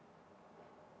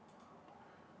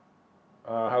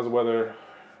 How's the weather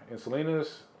in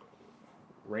Salinas?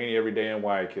 Rainy every day in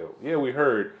Guayaquil. Yeah, we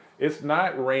heard. It's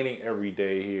not raining every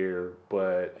day here,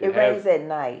 but it rains at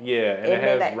night. Yeah, and it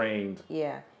has rained.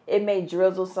 Yeah. It may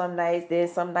drizzle some nights. Then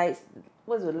some nights,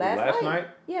 was it last night?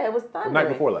 Yeah, it was thundering. The night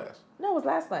before last. No, it was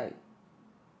last night.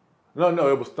 No,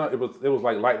 it was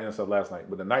like lightning and stuff last night.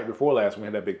 But the night before last, we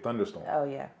had that big thunderstorm. Oh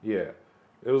yeah. Yeah,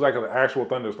 it was like an actual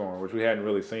thunderstorm, which we hadn't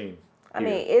really seen. I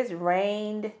mean, it's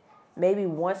rained maybe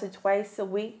once or twice a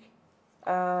week.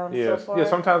 Yeah, so far. Yeah.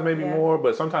 Sometimes maybe more,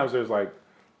 but sometimes there's like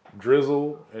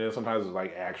drizzle, and then sometimes it's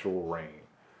like actual rain.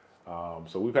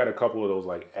 So we've had a couple of those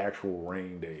like actual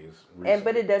rain days recently.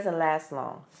 But it doesn't last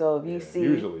long. So if you see,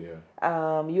 usually,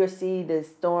 you'll see the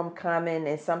storm coming,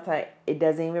 and sometimes it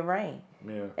doesn't even rain.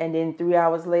 Yeah. And then 3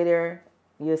 hours later,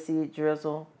 you'll see it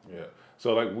drizzle. Yeah.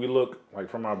 So like we look like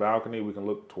from our balcony, we can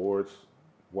look towards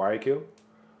Guayaquil,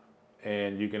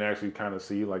 and you can actually kind of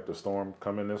see like the storm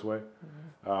coming this way.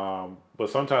 But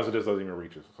sometimes it just doesn't even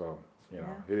reach us. So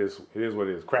it is what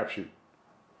it is. Crapshoot.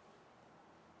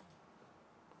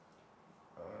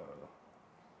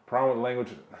 Problem with language,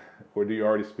 or do you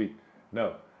already speak?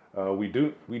 No, we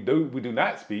do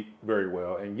not speak very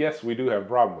well, and yes, we do have a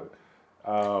problem with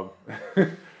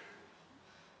it.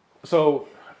 So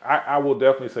I will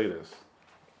definitely say this: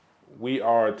 we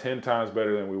are 10 times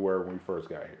better than we were when we first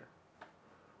got here.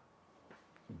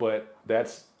 But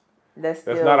that's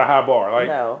still not a high bar. Like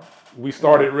no, we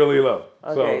started really low.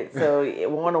 Okay, so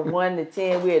on a 1 to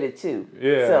 10, we're at a 2.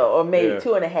 Yeah. So or maybe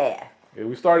 2.5. Yeah,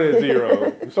 we started at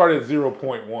 0. We started at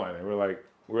 0.1, and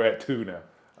we're at 2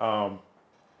 now.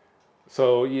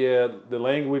 So yeah, the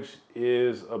language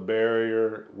is a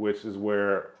barrier, which is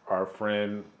where our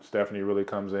friend Stephanie really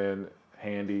comes in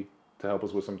handy to help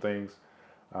us with some things.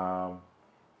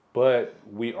 But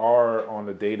we are on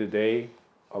the day-to-day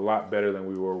a lot better than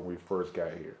we were when we first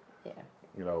got here. Yeah.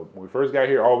 When we first got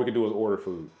here, all we could do was order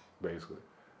food, basically.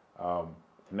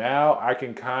 Now I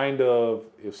can kind of,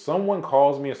 if someone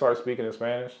calls me and starts speaking in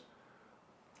Spanish,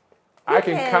 I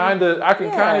can kind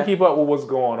of keep up with what's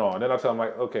going on. Then I tell them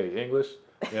like, okay, English,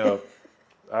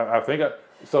 I think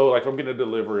so like if I'm getting a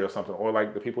delivery or something, or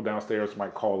like the people downstairs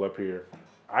might call up here,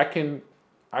 I can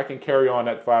carry on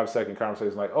that 5-second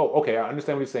conversation like, oh, okay, I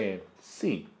understand what he's saying.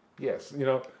 C, yes,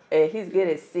 And he's good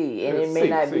at C, and it may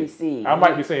not be C. I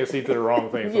might be saying C to the wrong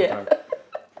thing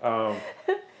sometimes.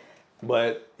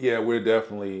 But yeah, we're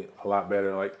definitely a lot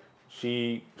better. Like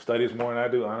she studies more than I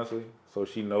do, honestly, so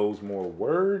she knows more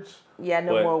words. Yeah, I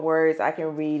know more words. I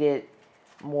can read it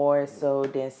more so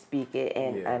than speak it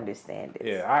and understand it.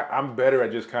 Yeah, I'm better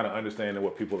at just kind of understanding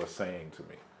what people are saying to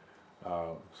me.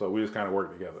 So we just kind of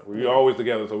work together. We're always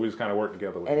together, so we just kind of work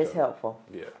together with each other. And it's helpful.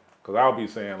 Yeah, because I'll be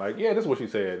saying like, yeah, this is what she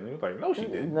said, and he's like, no, she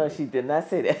didn't. No, she did not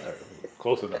say that.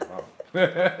 Close enough.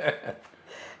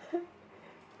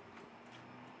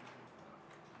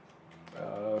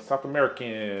 South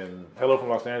American. Hello from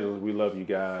Los Angeles. We love you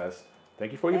guys.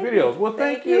 Thank you for your videos. Well,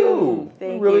 thank you.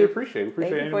 We really appreciate it.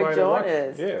 Appreciate anybody that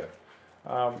watches.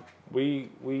 Yeah. We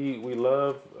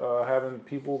love having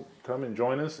people come and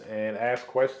join us and ask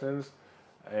questions,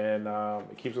 and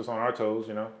it keeps us on our toes.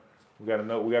 We got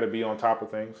to be on top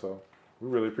of things. So we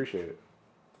really appreciate it.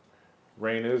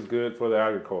 Rain is good for the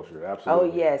agriculture, absolutely.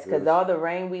 Oh yes, because all the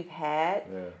rain we've had,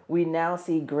 we now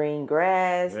see green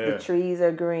grass. The trees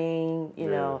are green, you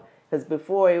know. Because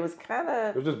before it was kind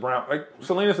of... It was just brown. Like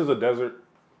Salinas is a desert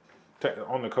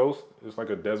on the coast. It's like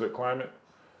a desert climate,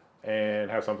 and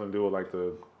has something to do with like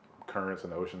the currents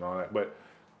and the ocean and all that. But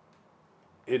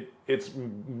it's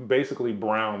basically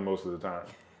brown most of the time.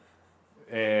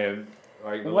 And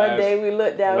like one day we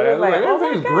looked down, we was like,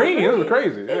 everything's green. It was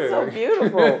crazy. It's so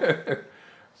beautiful.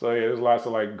 So yeah, there's lots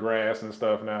of like grass and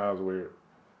stuff now. It's weird.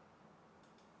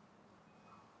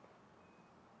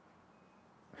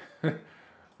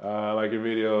 Like your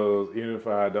videos, even if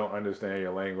I don't understand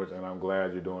your language, and I'm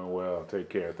glad you're doing well. Take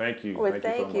care. Thank you. Well,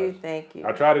 thank you so much. Thank you.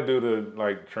 I try to do the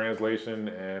like translation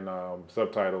and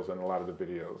subtitles in a lot of the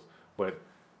videos, but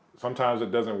sometimes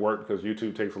it doesn't work because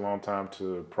YouTube takes a long time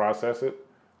to process it.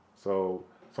 So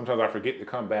sometimes I forget to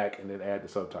come back and then add the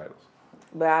subtitles.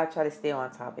 But I try to stay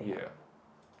on top of it. Yeah.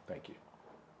 Thank you.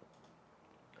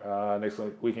 Next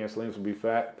weekend, Salinas will be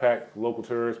packed. Local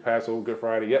tourists, Passover, Good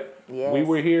Friday. Yep. Yes. We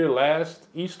were here last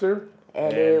Easter.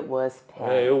 And it was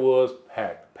packed. It was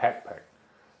packed.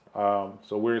 So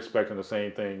we're expecting the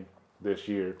same thing this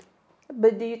year.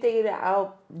 But do you think it'll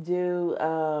outdo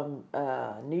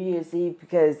New Year's Eve?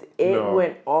 Because it No.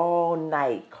 went all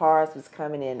night. Cars was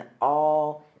coming in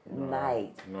all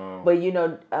night. No. But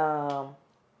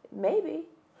maybe.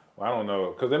 Well, I don't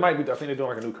know. Because they might be, I think they're doing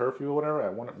like a new curfew or whatever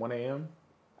at 1 a.m.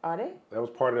 Are they? That was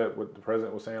part of that, what the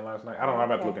president was saying last night. I don't know.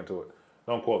 I'm about to Okay. look into it.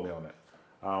 Don't quote me on that.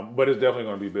 But it's definitely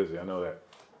going to be busy. I know that.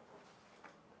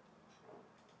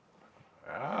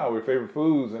 Our favorite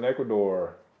foods in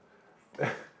Ecuador.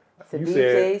 You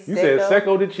said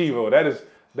Synco de Chivo.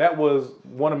 That was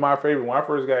one of my favorite when I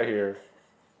first got here.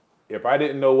 If I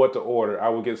didn't know what to order, I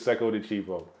would get Synco de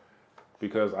Chivo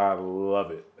because I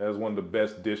love it. That's one of the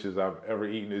best dishes I've ever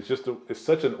eaten. It's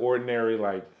such an ordinary,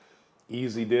 like,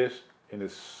 easy dish, and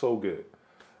it's so good.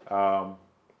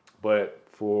 But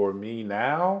for me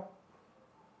now,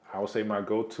 I would say my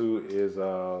go-to is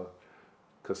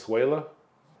cazuela,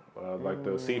 like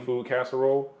the seafood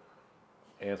casserole,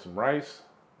 and some rice.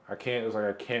 I can't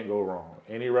go wrong.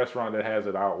 Any restaurant that has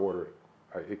it, I'll order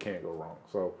it. It can't go wrong.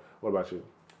 So, what about you?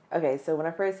 Okay, so when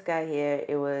I first got here,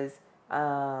 it was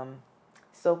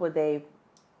sopa de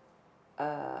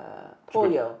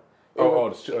pollo.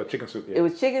 Chicken soup. Yeah. It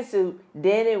was chicken soup.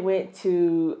 Then it went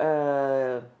to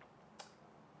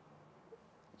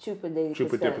chupa de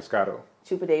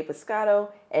pescado.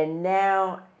 And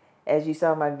now, as you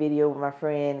saw in my video with my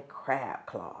friend, crab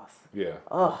claws. Yeah.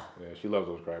 Oh. Yeah, she loves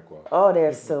those crab claws. Oh,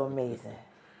 they're so amazing.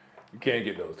 You can't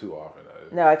get those too often.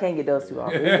 No, I can't get those too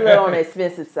often. It's a little on the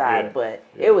expensive side, but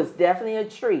it was definitely a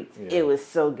treat. Yeah. It was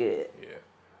so good. Yeah.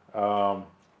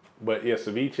 But yeah,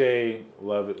 ceviche,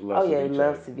 love it. Love ceviche. Yeah,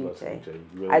 love ceviche.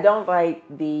 Really I don't like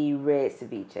the red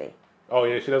ceviche. Oh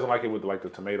yeah, she doesn't like it with like the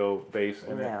tomato base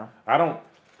in it. I don't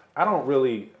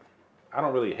really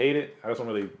hate it. I just don't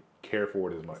really care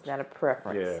for it as much. It's not a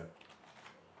preference. Yeah.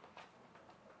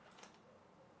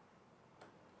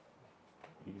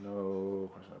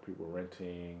 People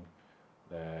renting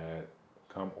that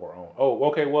come or own. Oh,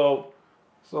 okay. Well,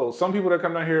 so some people that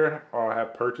come down here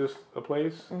have purchased a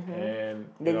place, and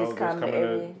they just come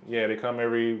every. They come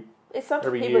every. Some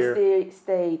every people year.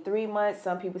 stay 3 months.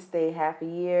 Some people stay half a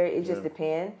year. It just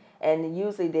depends, and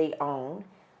usually they own.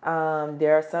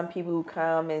 There are some people who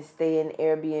come and stay in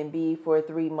Airbnb for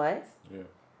 3 months. Yeah.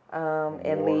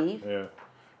 And leave. Yeah.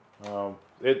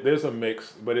 There's a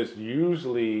mix, but it's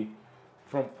usually.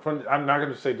 From I'm not going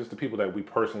to say just the people that we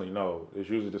personally know. It's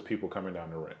usually just people coming down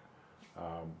to rent.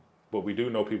 But we do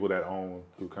know people that own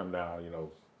who come down,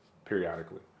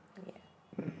 periodically. Yeah.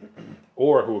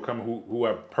 Or who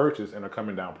have purchased and are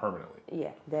coming down permanently.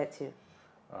 Yeah, that too.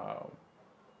 Okay.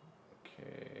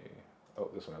 Oh,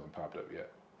 this one hasn't popped up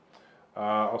yet.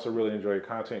 Also really enjoy your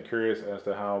content. Curious as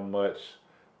to how much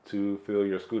to fill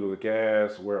your scooter with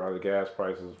gas. Where are the gas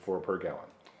prices for per gallon?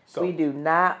 So, we do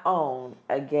not own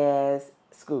a gas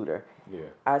scooter. Yeah.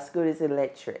 Our scooter is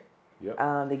electric. Yep.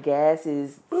 The gas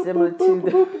is similar to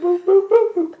the.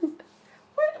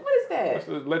 What is that? That's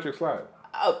the electric slide.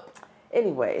 Oh,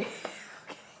 anyway.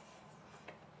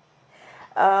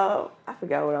 I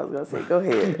forgot what I was gonna say. Go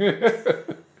ahead.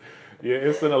 Yeah,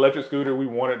 it's an electric scooter. We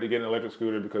wanted to get an electric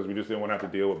scooter because we just didn't want to have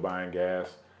to deal with buying gas,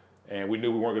 and we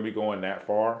knew we weren't gonna be going that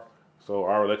far. So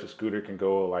our electric scooter can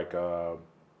go like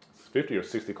 50 or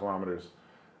 60 kilometers,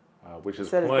 which is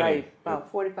plenty. Like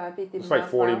about 45, 50 miles. It's like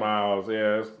 40 miles.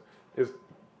 Yeah,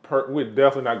 we're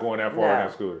definitely not going that far in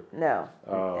that scooter. No,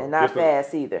 and not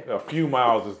fast either. A few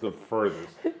miles is the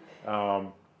furthest.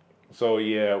 So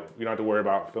yeah, you don't have to worry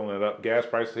about filling it up. Gas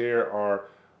prices here are,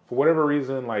 for whatever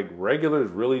reason, like regular is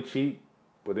really cheap,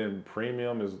 but then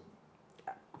premium is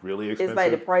really expensive. It's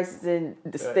like the prices in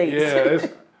the States. It's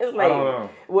like I don't know.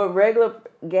 What regular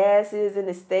gas is in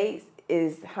the States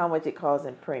is how much it costs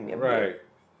in premium. Right. Here.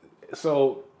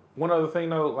 So one other thing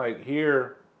though, like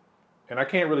here, and I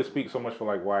can't really speak so much for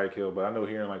like Guayaquil, but I know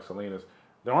here in like Salinas,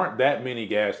 there aren't that many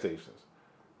gas stations.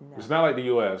 No. It's not like the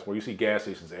U.S. where you see gas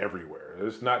stations everywhere.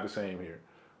 It's not the same here.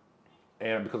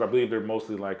 And because I believe they're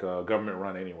mostly like government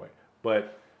run anyway.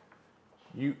 But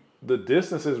the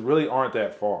distances really aren't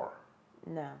that far.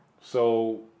 No.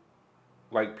 So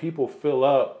like people fill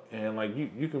up and like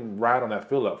you can ride on that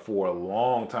fill up for a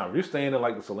long time. If you're staying in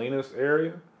like the Salinas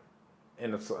area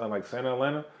in like Santa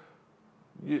Elena,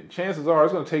 chances are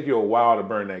it's going to take you a while to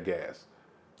burn that gas.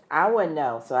 I wouldn't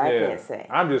know, so I can't say.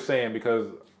 I'm just saying because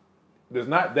there's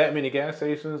not that many gas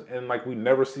stations and like we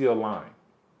never see a line.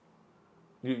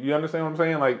 You understand what I'm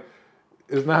saying? Like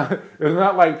it's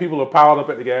not like people are piled up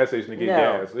at the gas station to get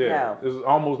gas. Yeah, no. There's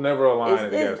almost never a line at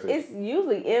the gas station. It's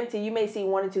usually empty. You may see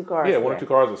 1 or 2 cars. Yeah, 1 or 2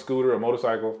 cars, a scooter, a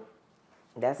motorcycle.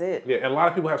 That's it. Yeah, and a lot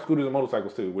of people have scooters and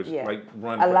motorcycles too, which like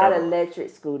run a forever. lot of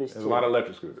electric scooters. There's a lot of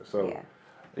electric scooters. So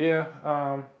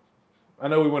I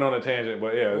know we went on a tangent,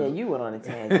 but yeah. Yeah, you went on a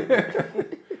tangent.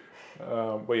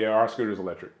 But yeah, our scooter's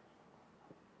electric.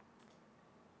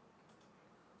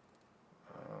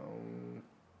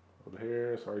 Over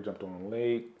here, sorry, jumped on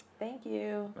late. Thank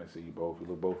you. I see you both. You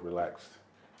look both relaxed.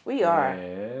 We are.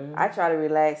 And I try to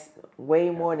relax way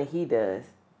more than he does,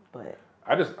 but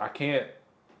I can't.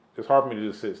 It's hard for me to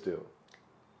just sit still.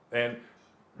 And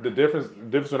the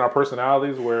difference in our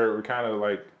personalities, where we're kind of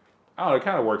like, I don't know, it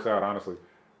kind of works out honestly.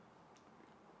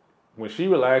 When she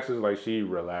relaxes, like she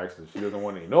relaxes. She doesn't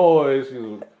want any noise.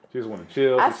 She just want to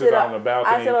chill. She sits out on the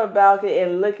balcony. I sit on the balcony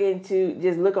and look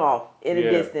off in the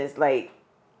distance, like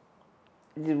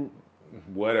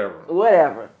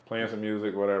whatever. Playing some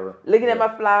music, whatever. Looking at my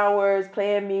flowers,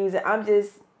 playing music. I'm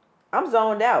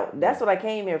zoned out. That's what I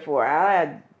came here for.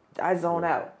 I zone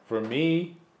out. For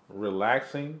me,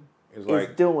 relaxing is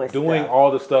like doing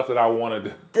all the stuff that I want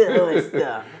to do. Doing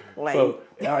stuff. Like, so,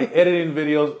 like editing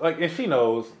videos, like, and she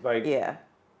knows, like, yeah,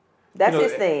 that's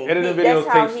his thing. Editing videos,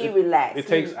 that's how he relaxes. It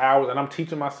takes hours, and I'm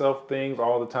teaching myself things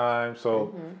all the time.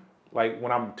 So, like,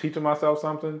 when I'm teaching myself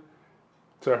something,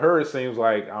 to her it seems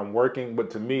like I'm working, but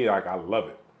to me, like, I love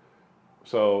it.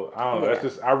 So I don't know. That's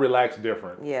just, I relax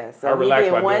different. Yeah. So I relax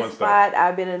he been by one doing spot, stuff.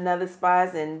 I've been in another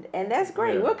spots, and that's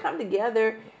great. Yeah. We'll come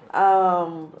together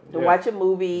to watch a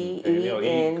movie,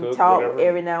 eat, cook, talk whatever.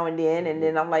 Every now and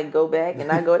then I'm like, go back,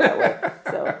 and I go that way.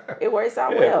 So it works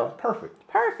out well. Perfect.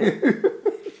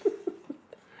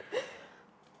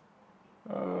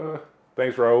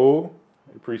 Thanks, Raul.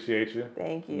 Appreciate you.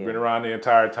 Thank you. You've been around the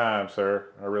entire time, sir.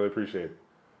 I really appreciate it.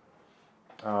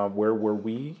 Where were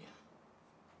we?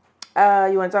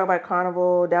 You want to talk about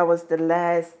Carnival? That was the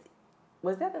last.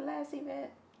 Was that the last event?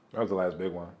 That was the last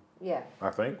big one. Yeah.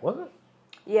 I think. Was it?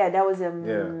 Yeah, that was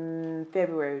in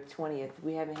February 20th.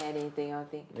 We haven't had anything, I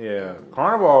don't think. Yeah.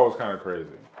 Carnival was kind of crazy.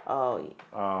 Oh.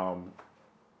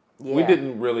 Yeah. We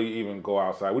didn't really even go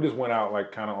outside. We just went out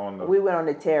like kind of on the. We went on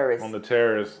the terrace. On the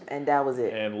terrace. And that was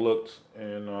it. And looked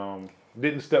and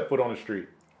didn't step foot on the street.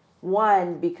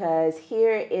 One, because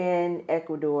here in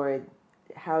Ecuador,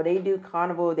 how they do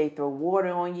Carnival, they throw water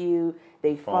on you,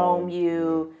 they foam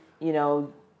you, you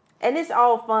know, and it's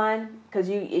all fun because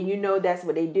you know that's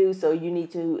what they do. So you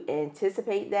need to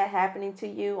anticipate that happening to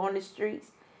you on the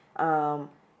streets. You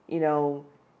know,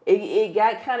 it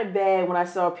got kind of bad when I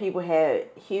saw people had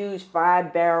huge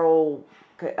 5-barrel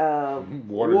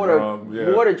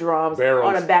water drums barrels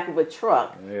on the back of a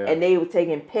truck, and they were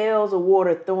taking pails of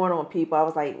water, throwing on people. I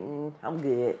was like, I'm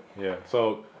good. Yeah.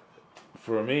 So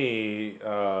for me,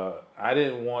 I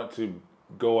didn't want to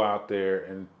go out there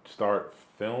and start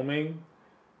filming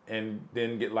and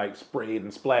then get like sprayed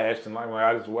and splashed, and like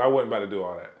I wasn't about to do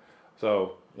all that.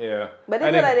 So yeah. But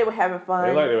they looked like they were having fun.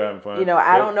 They were having fun. You know,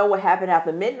 I don't know what happened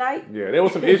after midnight. Yeah, there were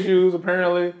some issues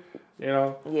apparently. You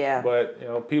know. Yeah. But you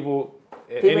know, people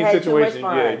any situation,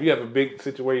 if you have a big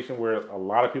situation where a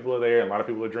lot of people are there and a lot of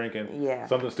people are drinking,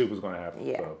 something stupid is going to happen.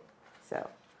 Yeah. So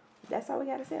that's all we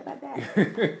got to say about that.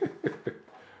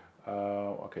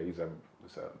 Okay, this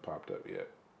hasn't popped up yet.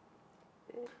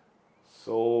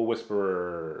 Soul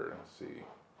Whisperer. Let's see.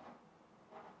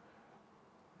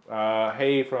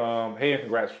 Hey and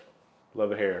congrats. Love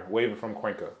the hair. Waving from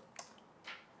Cuenca.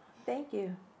 Thank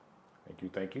you.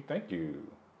 Thank you.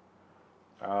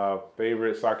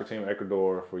 Favorite soccer team in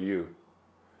Ecuador for you?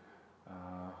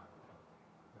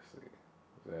 Let's see.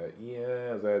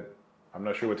 Is that I'm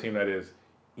not sure what team that is.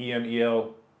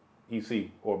 EMELEC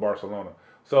or Barcelona.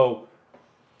 So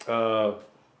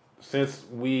since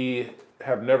we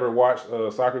have never watched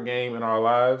a soccer game in our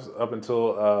lives up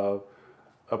until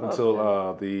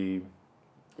the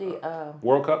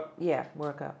World Cup. Yeah,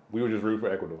 World Cup. We were just rooting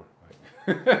for Ecuador.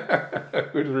 We were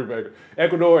just rooting for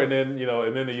Ecuador, and then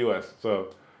the U.S. So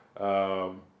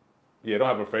don't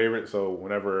have a favorite. So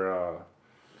whenever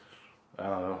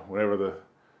whenever the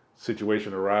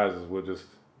situation arises, we'll just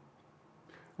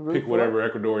pick whatever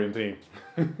Ecuadorian team.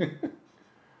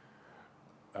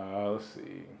 Let's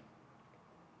see.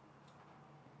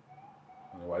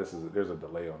 I don't know why there's a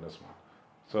delay on this one.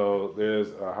 So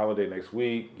there's a holiday next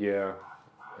week. Yeah.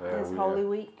 It's Holy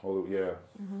Week.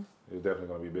 It's definitely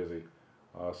going to be busy.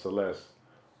 Celeste,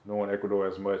 knowing Ecuador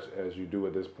as much as you do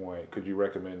at this point, could you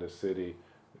recommend a city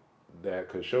that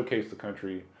could showcase the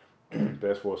country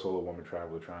best for a solo woman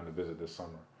traveler trying to visit this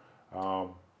summer?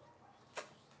 Go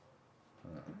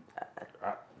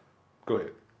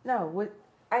ahead. No,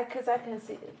 because I can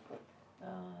see it.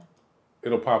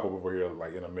 It'll pop up over here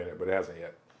like in a minute, but it hasn't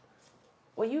yet.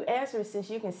 Well, you answer it since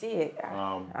you can see it. I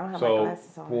don't have my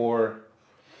glasses on.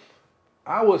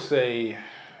 I would say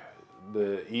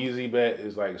the easy bet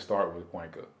is like start with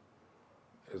Cuenca.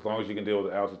 as long as you can deal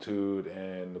with the altitude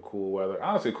and the cool weather.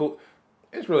 Honestly, cool.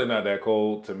 It's really not that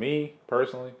cold to me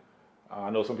personally. I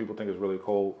know some people think it's really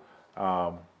cold.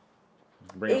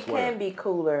 Bring a It sweater. can be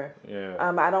cooler. Yeah.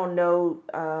 I don't know.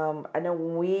 I know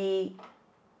when we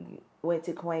went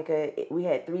to Cuenca, we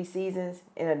had 3 seasons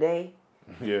in a day.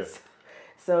 Yeah.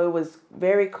 So it was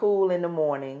very cool in the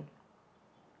morning.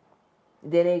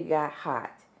 Then it got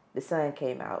hot. The sun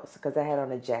came out because I had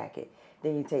on a jacket.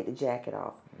 Then you take the jacket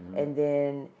off, and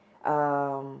then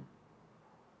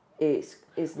it's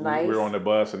nice. We were on the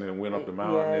bus and then went up the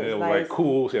mountain, and it was nice. like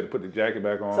cool. So you had to put the jacket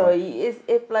back on. So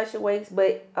it fluctuates,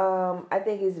 but I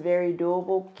think it's very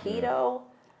doable.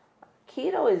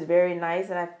 Keto is very nice,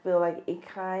 and I feel like it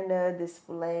kind of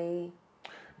display.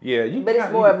 Yeah, but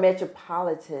it's more a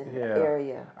metropolitan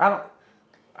area.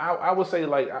 I would say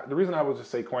like the reason I would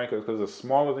just say Cuenca is because it's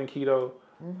smaller than Quito,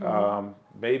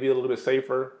 maybe a little bit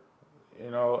safer,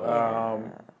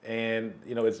 and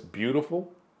it's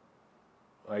beautiful.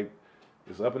 Like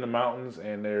it's up in the mountains,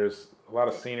 and there's a lot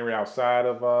of scenery outside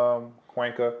of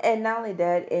Cuenca. And not only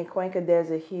that, in Cuenca there's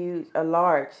a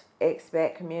large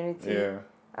expat community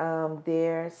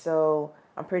there. So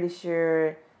I'm pretty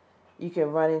sure you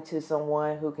can run into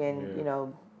someone who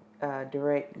can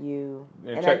direct you.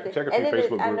 And check a few Facebook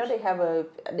groups. I know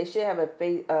they should have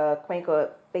a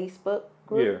Cuenca Facebook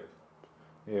group.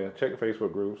 Yeah. Check the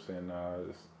Facebook groups and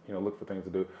just look for things to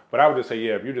do. But I would just say,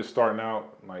 if you're just starting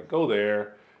out, like go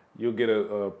there. You'll get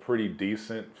a pretty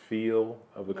decent feel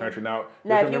of the country. Now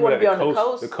if you want to be on the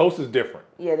coast, the coast is different.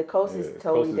 Yeah, the coast is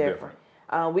totally different.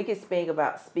 We can speak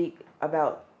about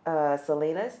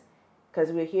Salinas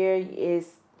because we're here. It's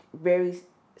very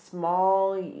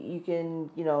small. You can,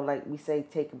 like we say,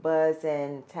 take a bus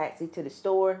and taxi to the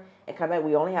store and come back.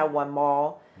 We only have one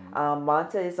mall.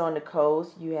 Manta is on the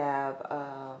coast. You have.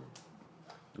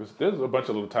 There's a bunch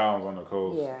of little towns on the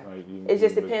coast. Yeah. It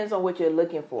just depends on what you're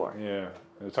looking for. Yeah.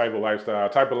 The type of lifestyle,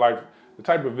 the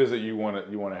type of visit you want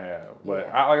to have. But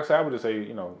like I said, I would just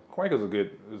say, Cuenca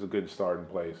is a good starting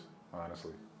place,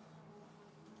 honestly.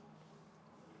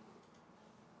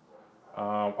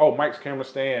 Mike's camera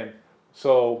stand.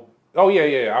 So, I'll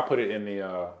put it in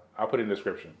the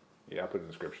description. Yeah, I'll put it in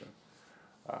the description.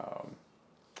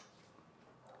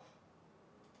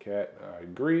 Cat, I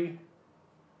agree.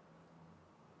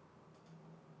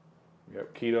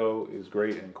 Yep, Quito is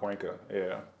great in Cuenca.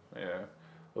 Yeah.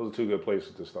 Those are 2 good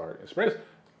places to start. Especially,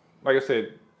 like I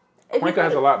said, Cuenca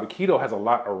has a lot, but Quito has a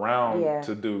lot around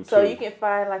to do too. So you can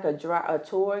find like a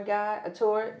tour guide,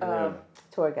 tour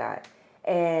guide,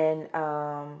 and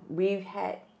we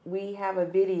have a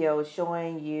video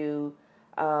showing you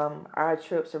our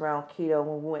trips around Quito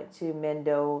when we went to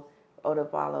Mendo,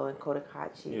 Otavalo, and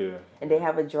Cotacachi. Yeah. And they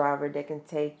have a driver that can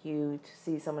take you to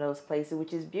see some of those places,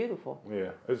 which is beautiful.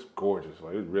 Yeah, it's gorgeous.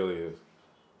 Like it really is.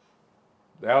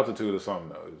 The altitude is something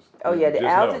though. The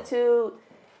altitude.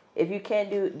 If you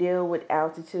can't deal with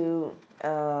altitude,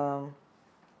 I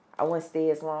wouldn't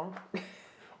stay as long.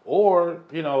 Or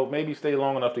maybe stay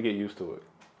long enough to get used to it.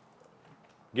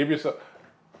 Give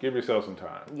yourself some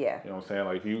time. Yeah. You know what I'm saying?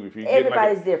 Like if you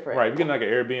everybody's different. Right. If you're getting like an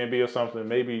Airbnb or something,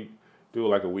 maybe do it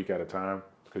like a week at a time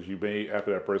because you may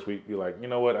after that first week be like, you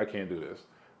know what, I can't do this.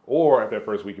 Or after that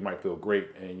first week, you might feel great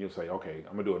and you'll say, okay,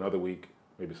 I'm gonna do another week,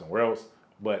 maybe somewhere else.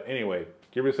 But anyway,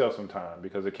 give yourself some time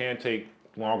because it can take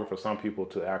longer for some people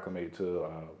to acclimate to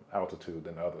altitude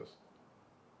than others.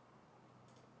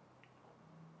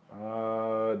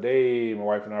 Dave, my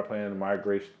wife and I are planning to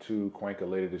migrate to Cuenca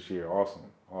later this year. Awesome.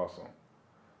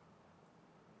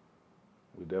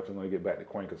 We definitely want to get back to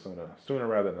Cuenca sooner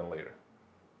rather than later.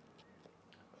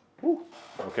 Whew.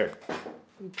 Okay.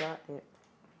 You dropped it.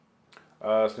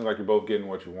 Seems like you're both getting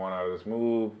what you want out of this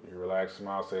move. You relax,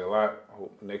 smile, say a lot.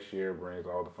 Hope next year brings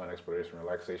all the fun, exploration,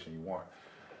 relaxation you want.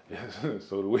 Yes,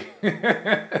 so do we.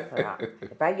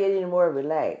 If I get any more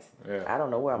relaxed, I don't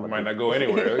know where I'm going to might not go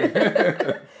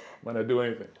anywhere. Might not do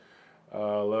anything.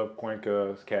 Love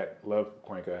Cuenca. Cat loved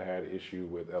Cuenca. I had an issue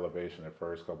with elevation the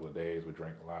first couple of days. We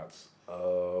drank lots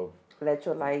of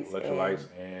electrolytes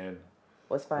and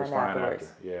was fine afterwards.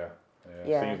 Yeah.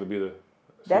 Seems to be the.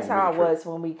 That's how I was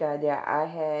when we got there. I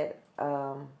had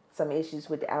some issues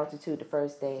with the altitude the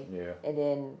first day. Yeah. And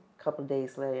then a couple of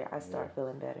days later, I started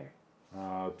feeling better.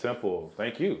 Temple,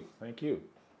 thank you.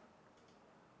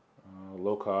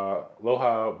 Loha,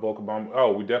 Vilcabamba.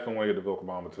 Oh, we definitely want to get to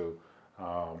Vilcabamba too.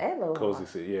 And Loha. Cozy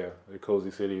City, the Cozy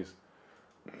Cities.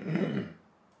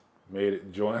 Made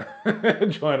it. Joanna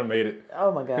made it.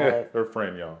 Oh my God. Her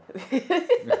friend, y'all. If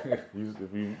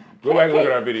you go back and look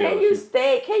at our video.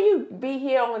 Can you be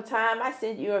here on time? I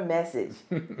sent you a message.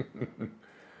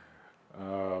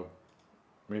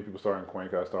 Many people start in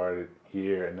Cuenca. I started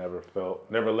here and never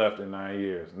left in 9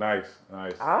 years. Nice,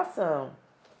 nice. Awesome.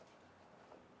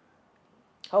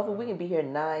 Hopefully we can be here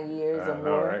 9 years or more.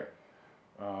 All right.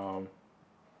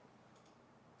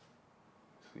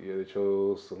 So yeah, they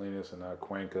chose Salinas and not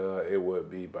Cuenca. It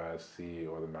would be by sea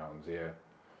or the mountains. Yeah.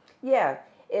 Yeah.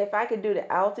 If I could do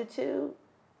the altitude,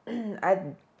 I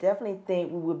definitely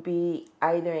think we would be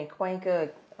either in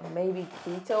Cuenca or maybe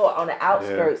Quito, or on the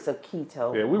outskirts of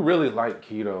Quito. Yeah, we really like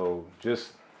Quito.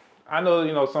 Just, I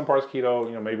know, some parts of Quito,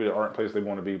 maybe there aren't places they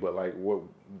want to be, but like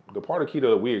the part of Quito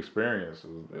that we experienced,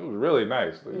 it was really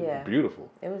nice. It was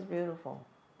beautiful. It was beautiful.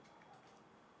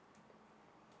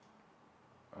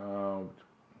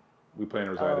 We plan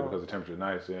to reside there because the temperature is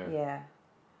nice. Yeah. Yeah.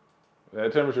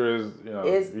 That temperature is,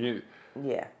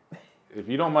 yeah. If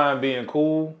you don't mind being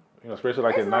cool, especially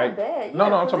like it's at night. Bad. No,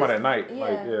 I'm talking about at night. Yeah.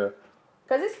 Like, yeah.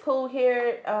 Because it's cool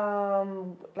here,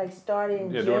 like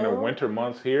starting June. During the winter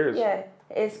months here.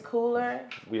 It's cooler.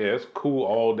 Yeah, it's cool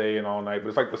all day and all night, but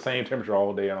it's like the same temperature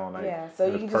all day and all night. Yeah, so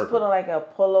you can just put on like a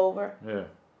pullover. Yeah.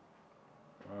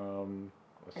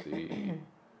 Let's see.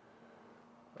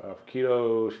 For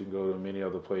Quito, she can go to many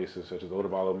other places, such as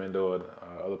Otavalo, Mendo, and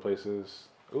other places.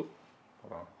 Oop,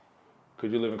 hold on.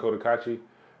 Could you live in Cotacachi?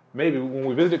 Maybe. When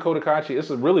we visited Cotacachi, it's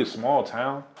a really small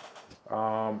town.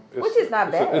 Which is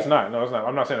not bad. It's not. No, it's not.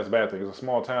 I'm not saying it's a bad thing. It's a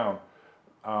small town.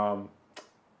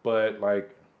 But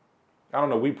like, I don't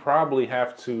know. We probably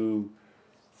have to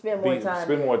spend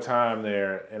more time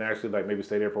there and actually like maybe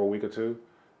stay there for a week or two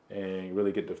and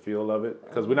really get the feel of it,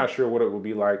 because we're not sure what it would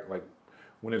be like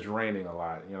when it's raining a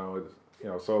lot.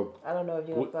 So I don't know if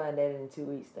you're gonna find that in 2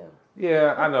 weeks though.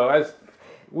 Yeah, I know. I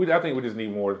think we just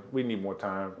need more. We need more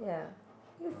time. Yeah.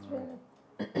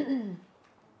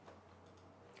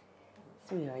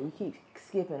 Sweetheart, you keep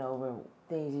skipping over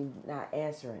things you're not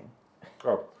answering.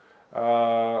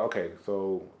 Okay.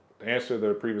 So to answer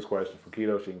the previous question, for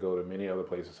Quito, she can go to many other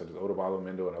places such as Otavalo,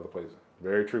 Mendo, and other places.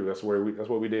 Very true. That's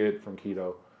what we did from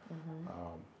Quito. You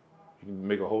can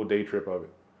make a whole day trip of it.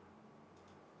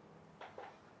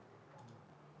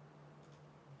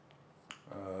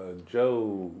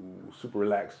 Joe, super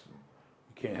relaxed.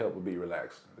 You can't help but be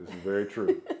relaxed. This is very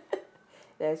true.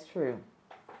 That's true.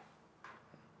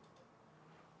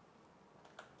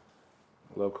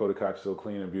 Love Cotacachi, so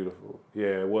clean and beautiful.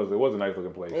 Yeah, it was a nice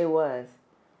looking place. It was.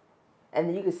 And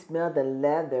then you could smell the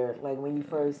leather, like when you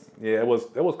first... Yeah, it was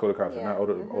Cotacachi, not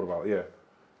Otavalo, yeah.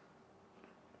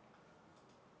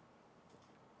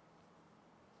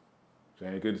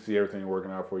 Jane, good to see everything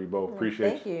working out for you both. Appreciate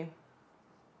Thank you.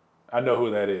 I know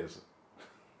who that is.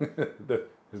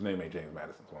 His name ain't James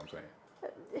Madison, is what I'm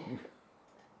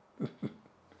saying.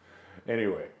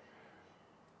 Anyway.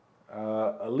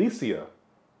 Alicia,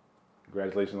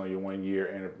 congratulations on your 1 year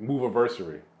and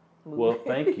move-anniversary. Well,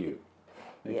 thank you.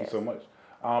 Thank you so much.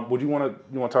 Would you want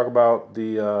to talk about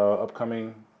the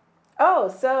upcoming?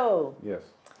 Yes,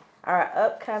 our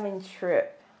upcoming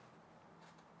trip.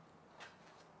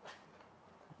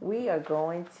 We are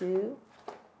going to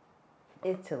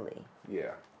Italy.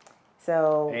 Yeah.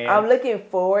 So I'm looking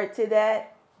forward to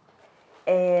that,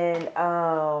 and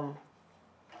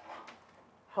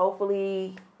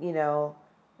hopefully,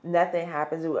 nothing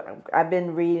happens. I've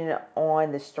been reading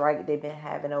on the strike they've been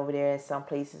having over there, and some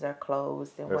places are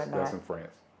closed and whatnot. That's in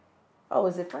France. Oh,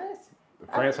 is it France?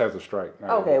 France has a strike.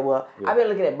 Okay, well, I've been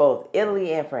looking at both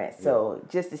Italy and France, so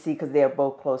just to see, because they're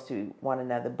both close to one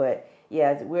another. But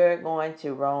yeah, we're going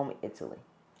to Rome, Italy.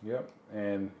 Yep,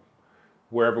 and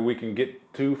wherever we can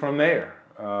get to from there,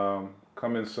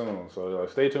 coming soon. So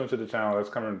stay tuned to the channel. That's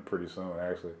coming pretty soon,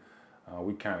 actually.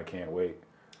 We kind of can't wait.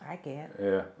 I can't.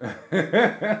 Yeah.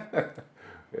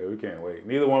 Yeah, we can't wait.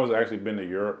 Neither one of us actually been to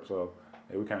Europe, so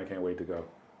yeah, we kind of can't wait to go.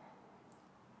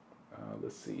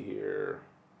 Let's see here.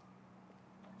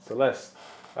 Celeste,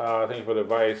 thank you for the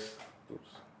advice. Oops.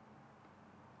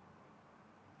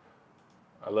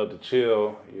 I love to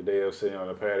chill. Your day of sitting on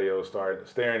the patio,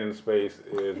 staring into space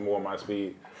is more my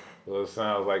speed. So it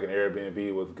sounds like an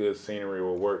Airbnb with good scenery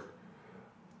will work.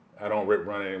 I don't rip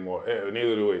run anymore.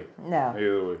 Neither do we. No. Neither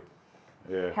do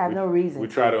we. Yeah. Have no reason. We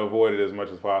try to avoid it as much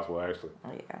as possible, actually.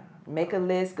 Yeah. Make a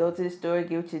list. Go to the store.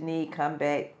 Get what you need. Come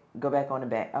back. Go back on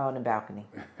the balcony.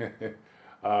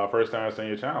 First time seeing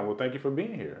your channel. Well, thank you for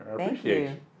being here. I appreciate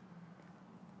you.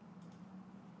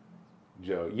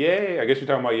 Joe, yay! I guess you're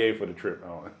talking about yay for the trip.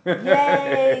 Oh.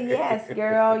 Yay! Yes,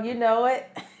 girl. You know it.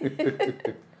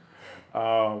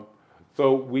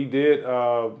 So we did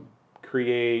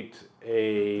create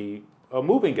a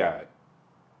moving guide.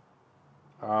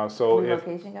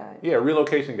 Relocation guide? Yeah,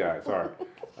 relocation guide, sorry.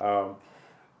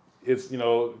 it's,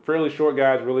 fairly short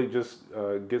guides, really just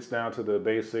gets down to the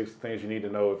basics, things you need to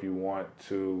know if you want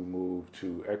to move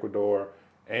to Ecuador.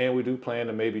 And we do plan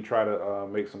to maybe try to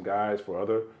make some guides for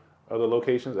other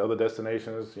locations, other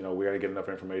destinations. We got to get enough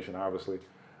information, obviously.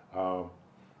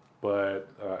 But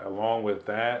along with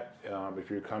that, if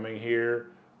you're coming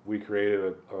here, we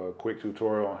created a quick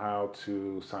tutorial on how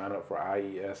to sign up for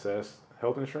IESS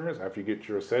health insurance after you get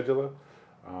your cedula.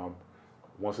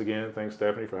 Once again, thanks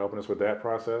Stephanie for helping us with that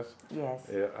process. Yes.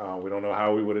 We don't know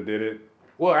how we would have did it.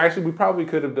 Well, actually, we probably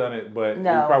could have done it, but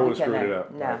no, we probably would have screwed it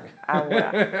up. No, right? I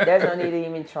won't. There's no need to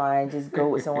even try and just go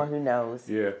with someone who knows.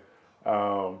 Yeah.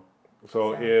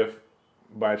 So if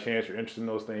by chance you're interested in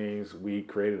those things, we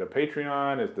created a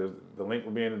Patreon. The link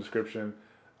will be in the description.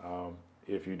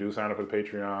 If you do sign up for the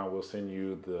Patreon, we'll send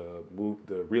you the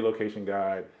relocation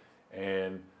guide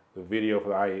and the video for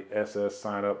the ISS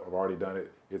sign up. I've already done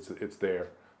it. It's there.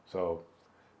 So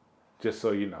just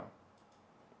so you know.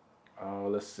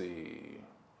 Let's see.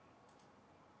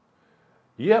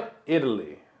 Yep,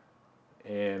 Italy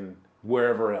and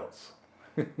wherever else.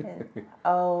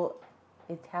 Oh,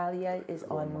 Italia is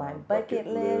on my bucket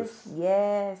list.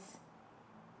 Yes.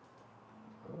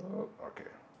 Oh,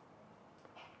 okay.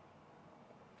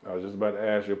 I was just about to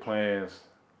ask your plans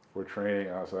for training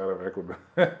outside of Ecuador.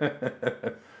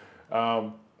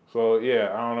 So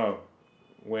yeah, I don't know.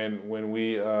 When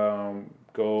we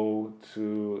go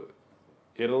to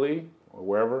Italy or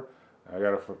wherever, I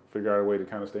gotta figure out a way to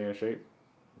kind of stay in shape.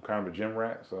 I'm kind of a gym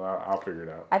rat, so I'll figure it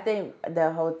out. I think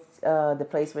the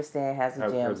place we're staying has a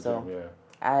gym, so yeah.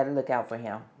 I look out for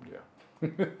him.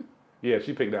 Yeah. Yeah,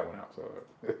 she picked that one out. So,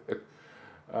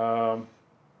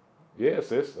 yeah,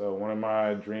 sis, one of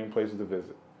my dream places to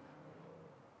visit.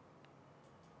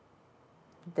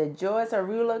 The joys of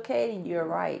relocating, you're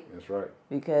right. That's right.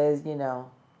 Because, I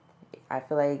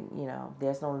feel like,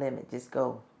 there's no limit. Just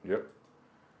go. Yep.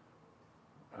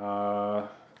 How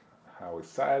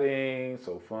exciting,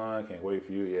 so fun, can't wait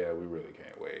for you. Yeah, we really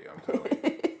can't wait, I'm telling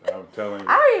you. I'm telling you.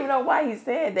 I don't even know why he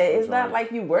said that. It's not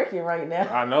like you working right now.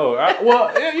 I know.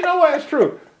 Well, you know what? It's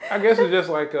true. I guess it's just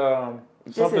like something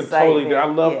totally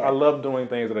different. I love doing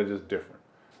things that are just different,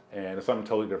 and it's something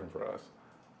totally different for us.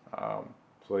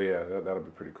 So yeah, that'll be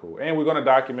pretty cool. And we're going to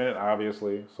document it,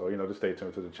 obviously. So just stay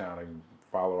tuned to the channel and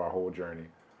follow our whole journey.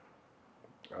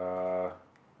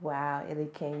 Wow, Eddie,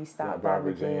 can you stop by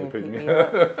Virginia and pick me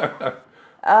up?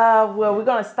 Well, we're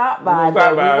going to stop by,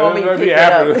 but we're going to be picking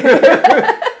up.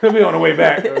 We'll be on the way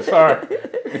back. Sorry.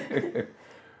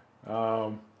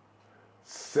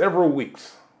 Several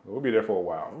weeks. We'll be there for a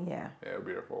while. Yeah. Yeah, we'll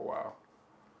be there for a while.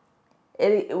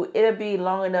 It'll be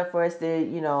long enough for us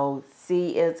to,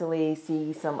 see Italy,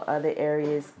 see some other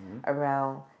areas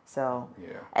around. So,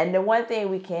 yeah. And the one thing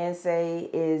we can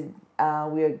say is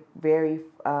we're very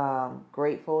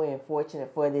grateful and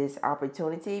fortunate for this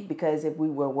opportunity, because if we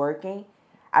were working,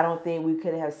 I don't think we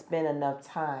could have spent enough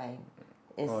time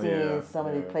in seeing some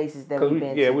of the places that we've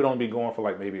been to. Yeah, we don't be going for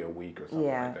like maybe a week or something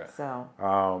like that. So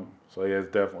yeah,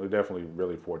 it's definitely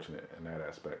really fortunate in that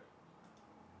aspect.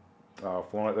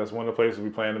 Florence, that's one of the places we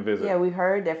plan to visit. Yeah, we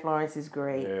heard that Florence is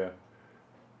great. Yeah.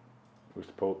 Wish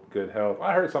both good health.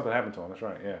 I heard something happened to him. That's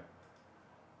right. Yeah.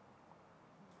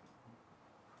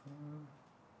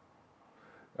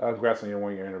 Congrats on your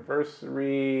 1-year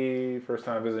anniversary. First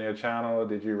time visiting your channel.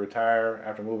 Did you retire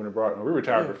after moving abroad? No, we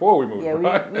retired before we moved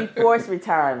abroad. Yeah, we forced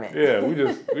retirement. Yeah, we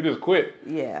just quit.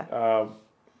 Yeah.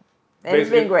 And it's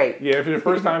been great. Yeah, if it's your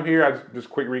first time here, just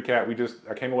quick recap.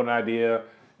 I came up with an idea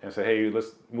and said, hey,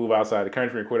 let's move outside the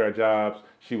country and quit our jobs.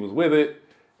 She was with it.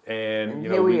 And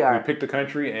here we are. We picked the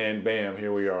country and bam,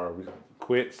 here we are. We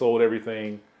quit, sold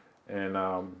everything. And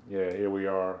yeah, here we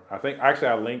are. I think actually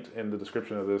I linked in the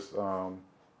description of this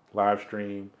live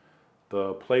stream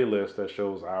the playlist that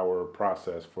shows our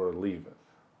process for leaving.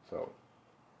 So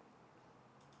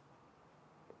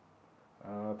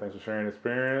thanks for sharing the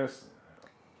experience.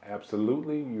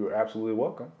 Absolutely, you're absolutely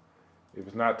welcome. If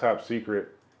it's not top secret,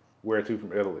 where to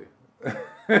from Italy?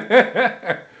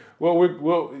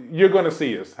 Well, you're going to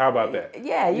see us. How about that?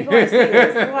 Yeah, you're going to see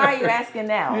us. Why are you asking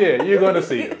now? Yeah, you're going to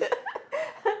see us.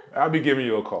 I'll be giving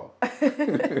you a call.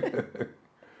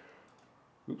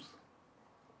 Oops.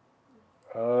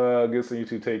 Good seeing you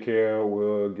two. Take care.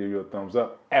 We'll give you a thumbs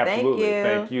up. Absolutely.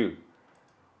 Thank you.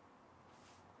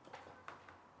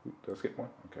 Did I skip one?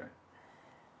 Okay.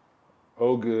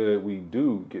 Oh, good. We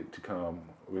do get to come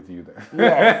with you then.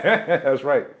 Yes. That's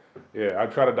right. Yeah, I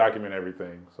try to document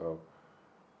everything. So,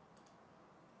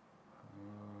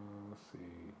 let's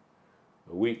see.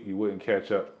 A week you wouldn't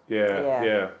catch up. Yeah.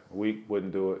 A week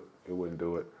wouldn't do it. It wouldn't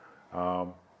do it.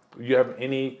 You have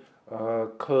any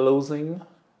closing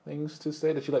things to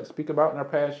say that you like to speak about in our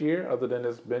past year, other than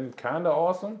it's been kind of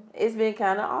awesome? It's been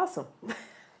kind of awesome.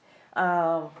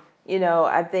 You know,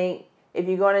 I think if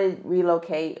you're going to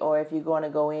relocate or if you're going to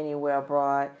go anywhere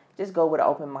abroad, just go with an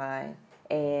open mind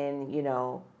and, you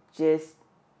know, just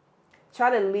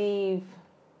try to leave,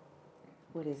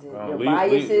 what is it, your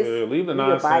biases. Leave the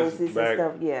nonsense back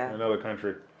in another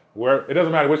country. Where it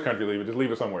doesn't matter which country you leave it, just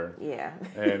leave it somewhere. Yeah.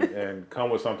 and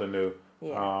come with something new.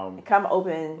 Yeah. Come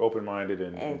open-minded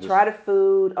and just, try the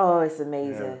food. Oh, it's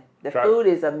amazing. The food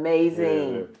is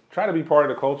amazing. Yeah. Try to be part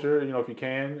of the culture, you know, if you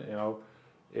can. You know,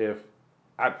 if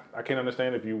I can't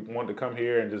understand if you want to come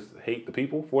here and just hate the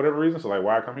people for whatever reason. So like,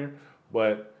 why come here?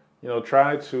 But you know,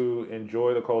 try to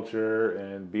enjoy the culture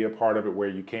and be a part of it where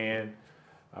you can.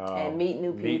 And meet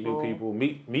new people.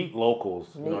 Meet locals.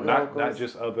 Not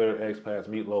just other expats.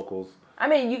 Meet locals. I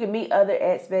mean, you can meet other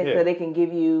expats because they can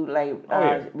give you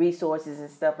like resources and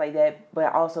stuff like that.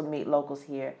 But also meet locals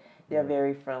here. They're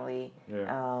very friendly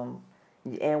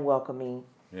and welcoming.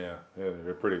 Yeah,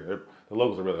 they're pretty. The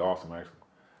locals are really awesome, actually.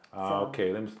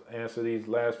 Okay, let me answer these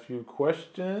last few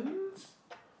questions,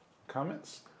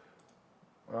 comments.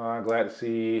 Glad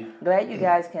you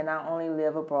guys can not only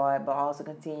live abroad, but also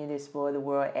continue to explore the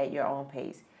world at your own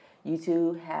pace. You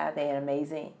two have an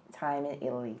amazing time in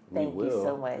Italy. Thank you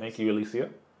so much. Thank you, Alicia.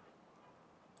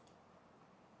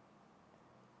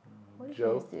 What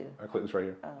Joe, do? I clicked this right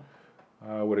here.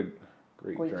 Oh. What a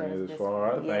great journey this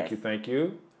far. Yes. Thank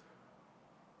you.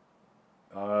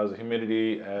 Is the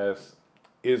humidity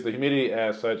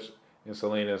as such in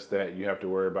Salinas that you have to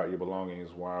worry about your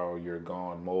belongings while you're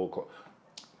gone? Mold.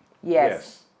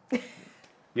 Yes.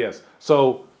 Yes.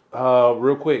 So,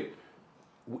 real quick,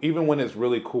 even when it's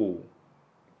really cool,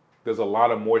 there's a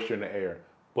lot of moisture in the air.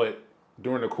 But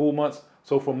during the cool months,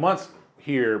 so for months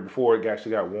here before it actually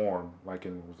got warm, like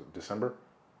in December,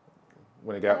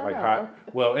 when it got like hot.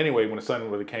 Well, anyway, when the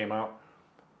sun really came out,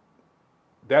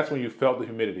 that's when you felt the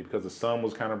humidity because the sun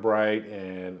was kind of bright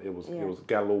and it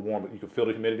got a little warm, but you could feel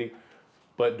the humidity.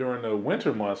 But during the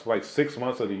winter months, like 6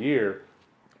 months of the year,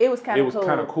 it was kind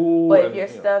of cool. But if your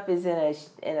stuff is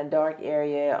in a dark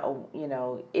area, you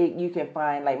know, you can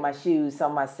find like my shoes.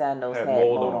 Some of my sandals had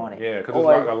mold on it. Yeah, because there's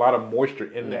like a lot of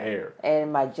moisture in the air.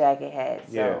 And my jacket had.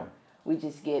 So we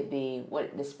just get the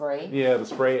spray. Yeah, the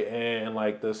spray and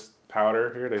like this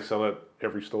powder here. They sell it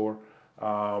every store.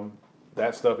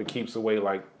 That stuff, it keeps away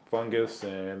like fungus,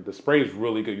 and the spray is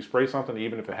really good. You spray something,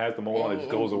 even if it has the mold on it, just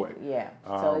goes away. Yeah,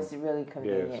 so it's really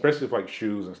convenient. Yeah, especially if like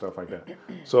shoes and stuff like that.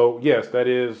 So yes, that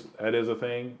is a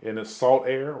thing. And it's salt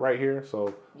air right here,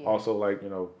 so also like, you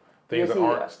know, things that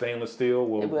aren't stainless steel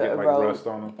will get like rust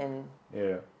on them.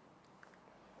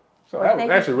 So that was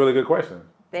actually a really good question.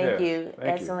 Thank you.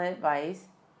 Excellent advice.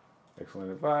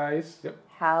 Excellent advice. Yep.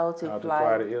 How to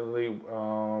fly to Italy,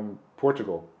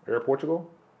 Portugal, Air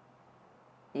Portugal.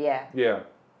 Yeah.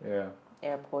 Air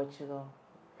Portugal.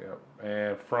 Yep.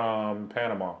 And from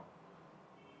Panama.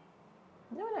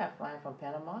 No, we're not flying from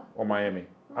Panama. Or Miami.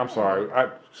 I'm sorry.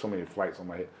 So many flights on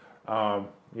my head.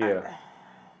 Yeah.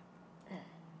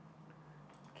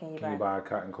 Can you buy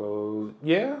cotton clothes?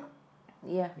 Yeah.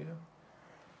 Yeah.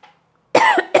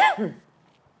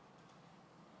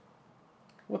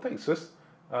 Well, thanks, sis.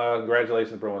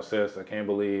 Congratulations, bro and sis. I can't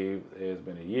believe it's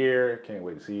been a year. Can't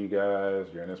wait to see you guys.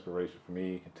 You're an inspiration for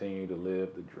me. Continue to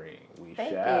live the dream.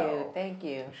 Thank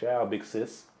you. We shall, big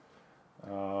sis.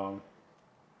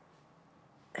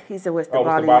 He said, what's the bottle?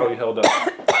 What's the bottle you held up?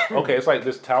 Okay, it's like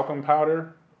this talcum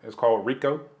powder. It's called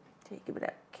Rico. Give me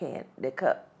that can, the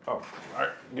cup. Oh, all right.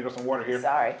 Get us some water here.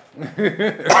 Sorry.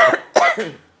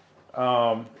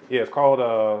 It's called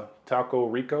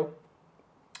Talco Rico.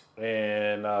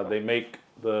 And they make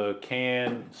the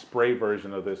can spray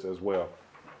version of this as well.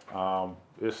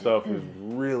 This stuff is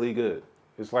really good.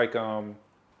 It's like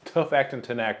tough acting,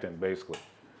 tenactin, basically.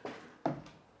 Let's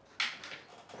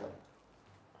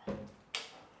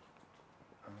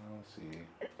see.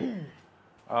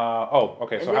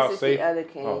 Okay. So how safe? The other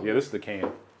can. Oh, yeah, this is the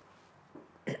can.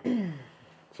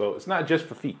 So it's not just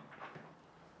for feet.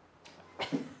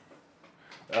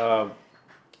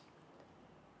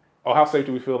 How safe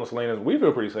do we feel in Salinas? We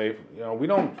feel pretty safe. You know, we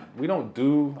don't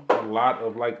do a lot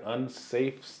of like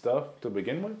unsafe stuff to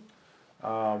begin with.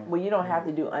 Well, you don't have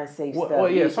to do unsafe stuff. Well,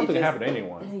 yeah, something can happen to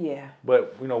anyone. Yeah.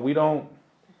 But you know, we don't.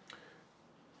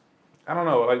 I don't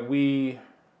know. Like we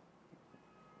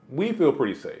feel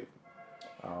pretty safe.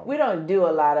 We don't do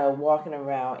a lot of walking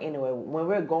around anyway. When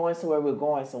we're going somewhere, we're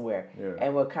going somewhere,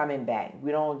 and we're coming back.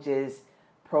 We don't just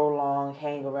prolong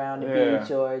hang around the beach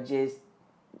or just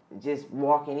just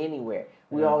walking anywhere.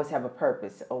 We always have a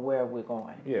purpose of where we're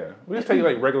going. Yeah, we just take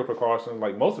like regular precautions,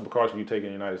 like most of the precautions you take in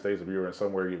the United States if you're in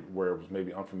somewhere where it was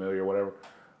maybe unfamiliar or whatever.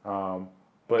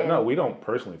 But no, we don't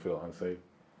personally feel unsafe.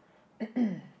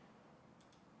 Did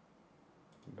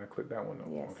I click that one? No.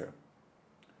 Yes. Okay.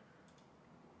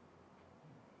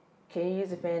 Can you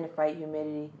use a fan to fight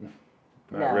humidity?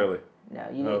 Not really. No,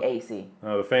 you need AC.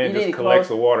 No, the fan just collects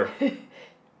the water.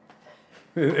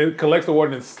 It collects the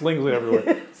water and slings it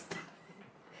everywhere.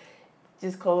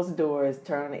 Just close the doors,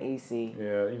 turn on the AC.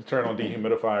 Yeah, you turn on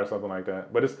dehumidifier or something like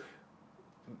that. But it's,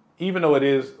 even though it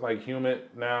is like humid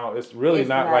now, it's really it's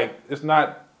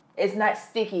not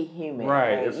sticky humid.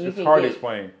 Right. It's hard to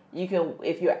explain. You can,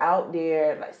 if you're out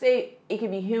there, like say it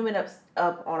can be humid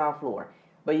up on our floor,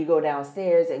 but you go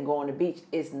downstairs and go on the beach,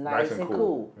 it's nice and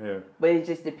cool. Yeah. But it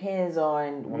just depends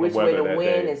on which way the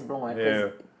wind is blowing. Yeah.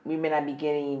 We may not be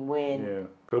getting wind. Yeah.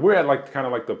 Because we're at like kind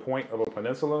of like the point of a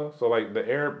peninsula, so like the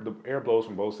air blows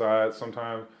from both sides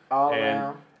sometimes. All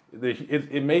around.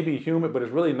 It may be humid, but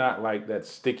it's really not like that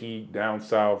sticky down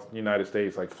south United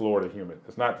States like Florida humid.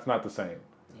 It's not the same.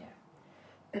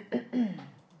 Yeah.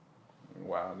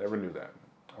 Wow, never knew that.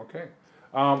 Okay.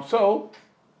 So.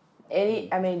 Do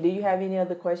you have any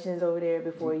other questions over there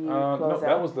before you close out? No,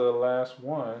 that was the last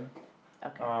one.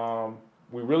 Okay.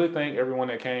 We really thank everyone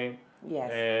that came.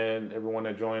 Yes. And everyone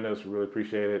that joined us, we really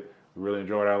appreciate it. We really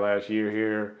enjoyed our last year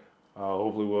here.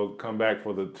 Hopefully we'll come back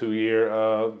for the 2-year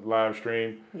live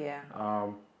stream. Yeah.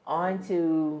 On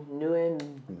to new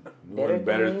and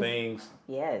better things.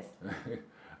 Yes.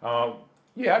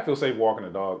 Yeah, I feel safe walking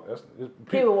the dog.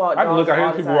 People walk dogs. I can look. I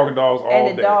hear people walking dogs all day.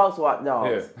 And the dogs walk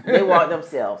dogs. Yeah. They walk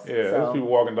themselves. Yeah, there's people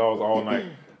walking dogs all night.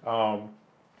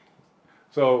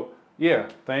 So yeah,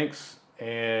 thanks.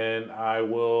 And I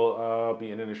will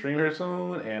be ending the stream here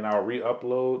soon, and I'll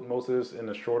re-upload most of this in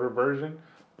a shorter version.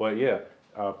 But yeah,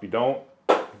 if you don't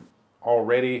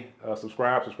already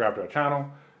subscribe to our channel,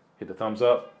 hit the thumbs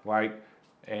up, like,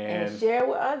 and share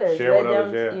with others. Share with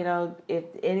others, yeah. You know, if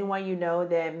anyone you know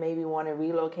that maybe want to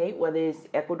relocate, whether it's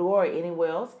Ecuador or anywhere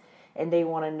else, and they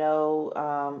want to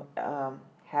know,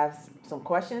 have some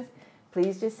questions,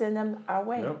 please just send them our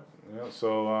way. Yep. Yeah,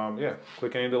 so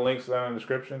click any of the links down in the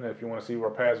description if you want to see our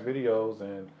past videos.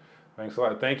 And thanks a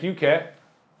lot. Thank you, Kat.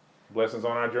 Blessings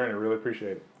on our journey. Really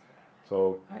appreciate it.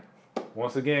 So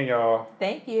once again, y'all.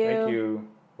 Thank you. Thank you.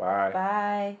 Bye.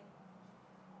 Bye.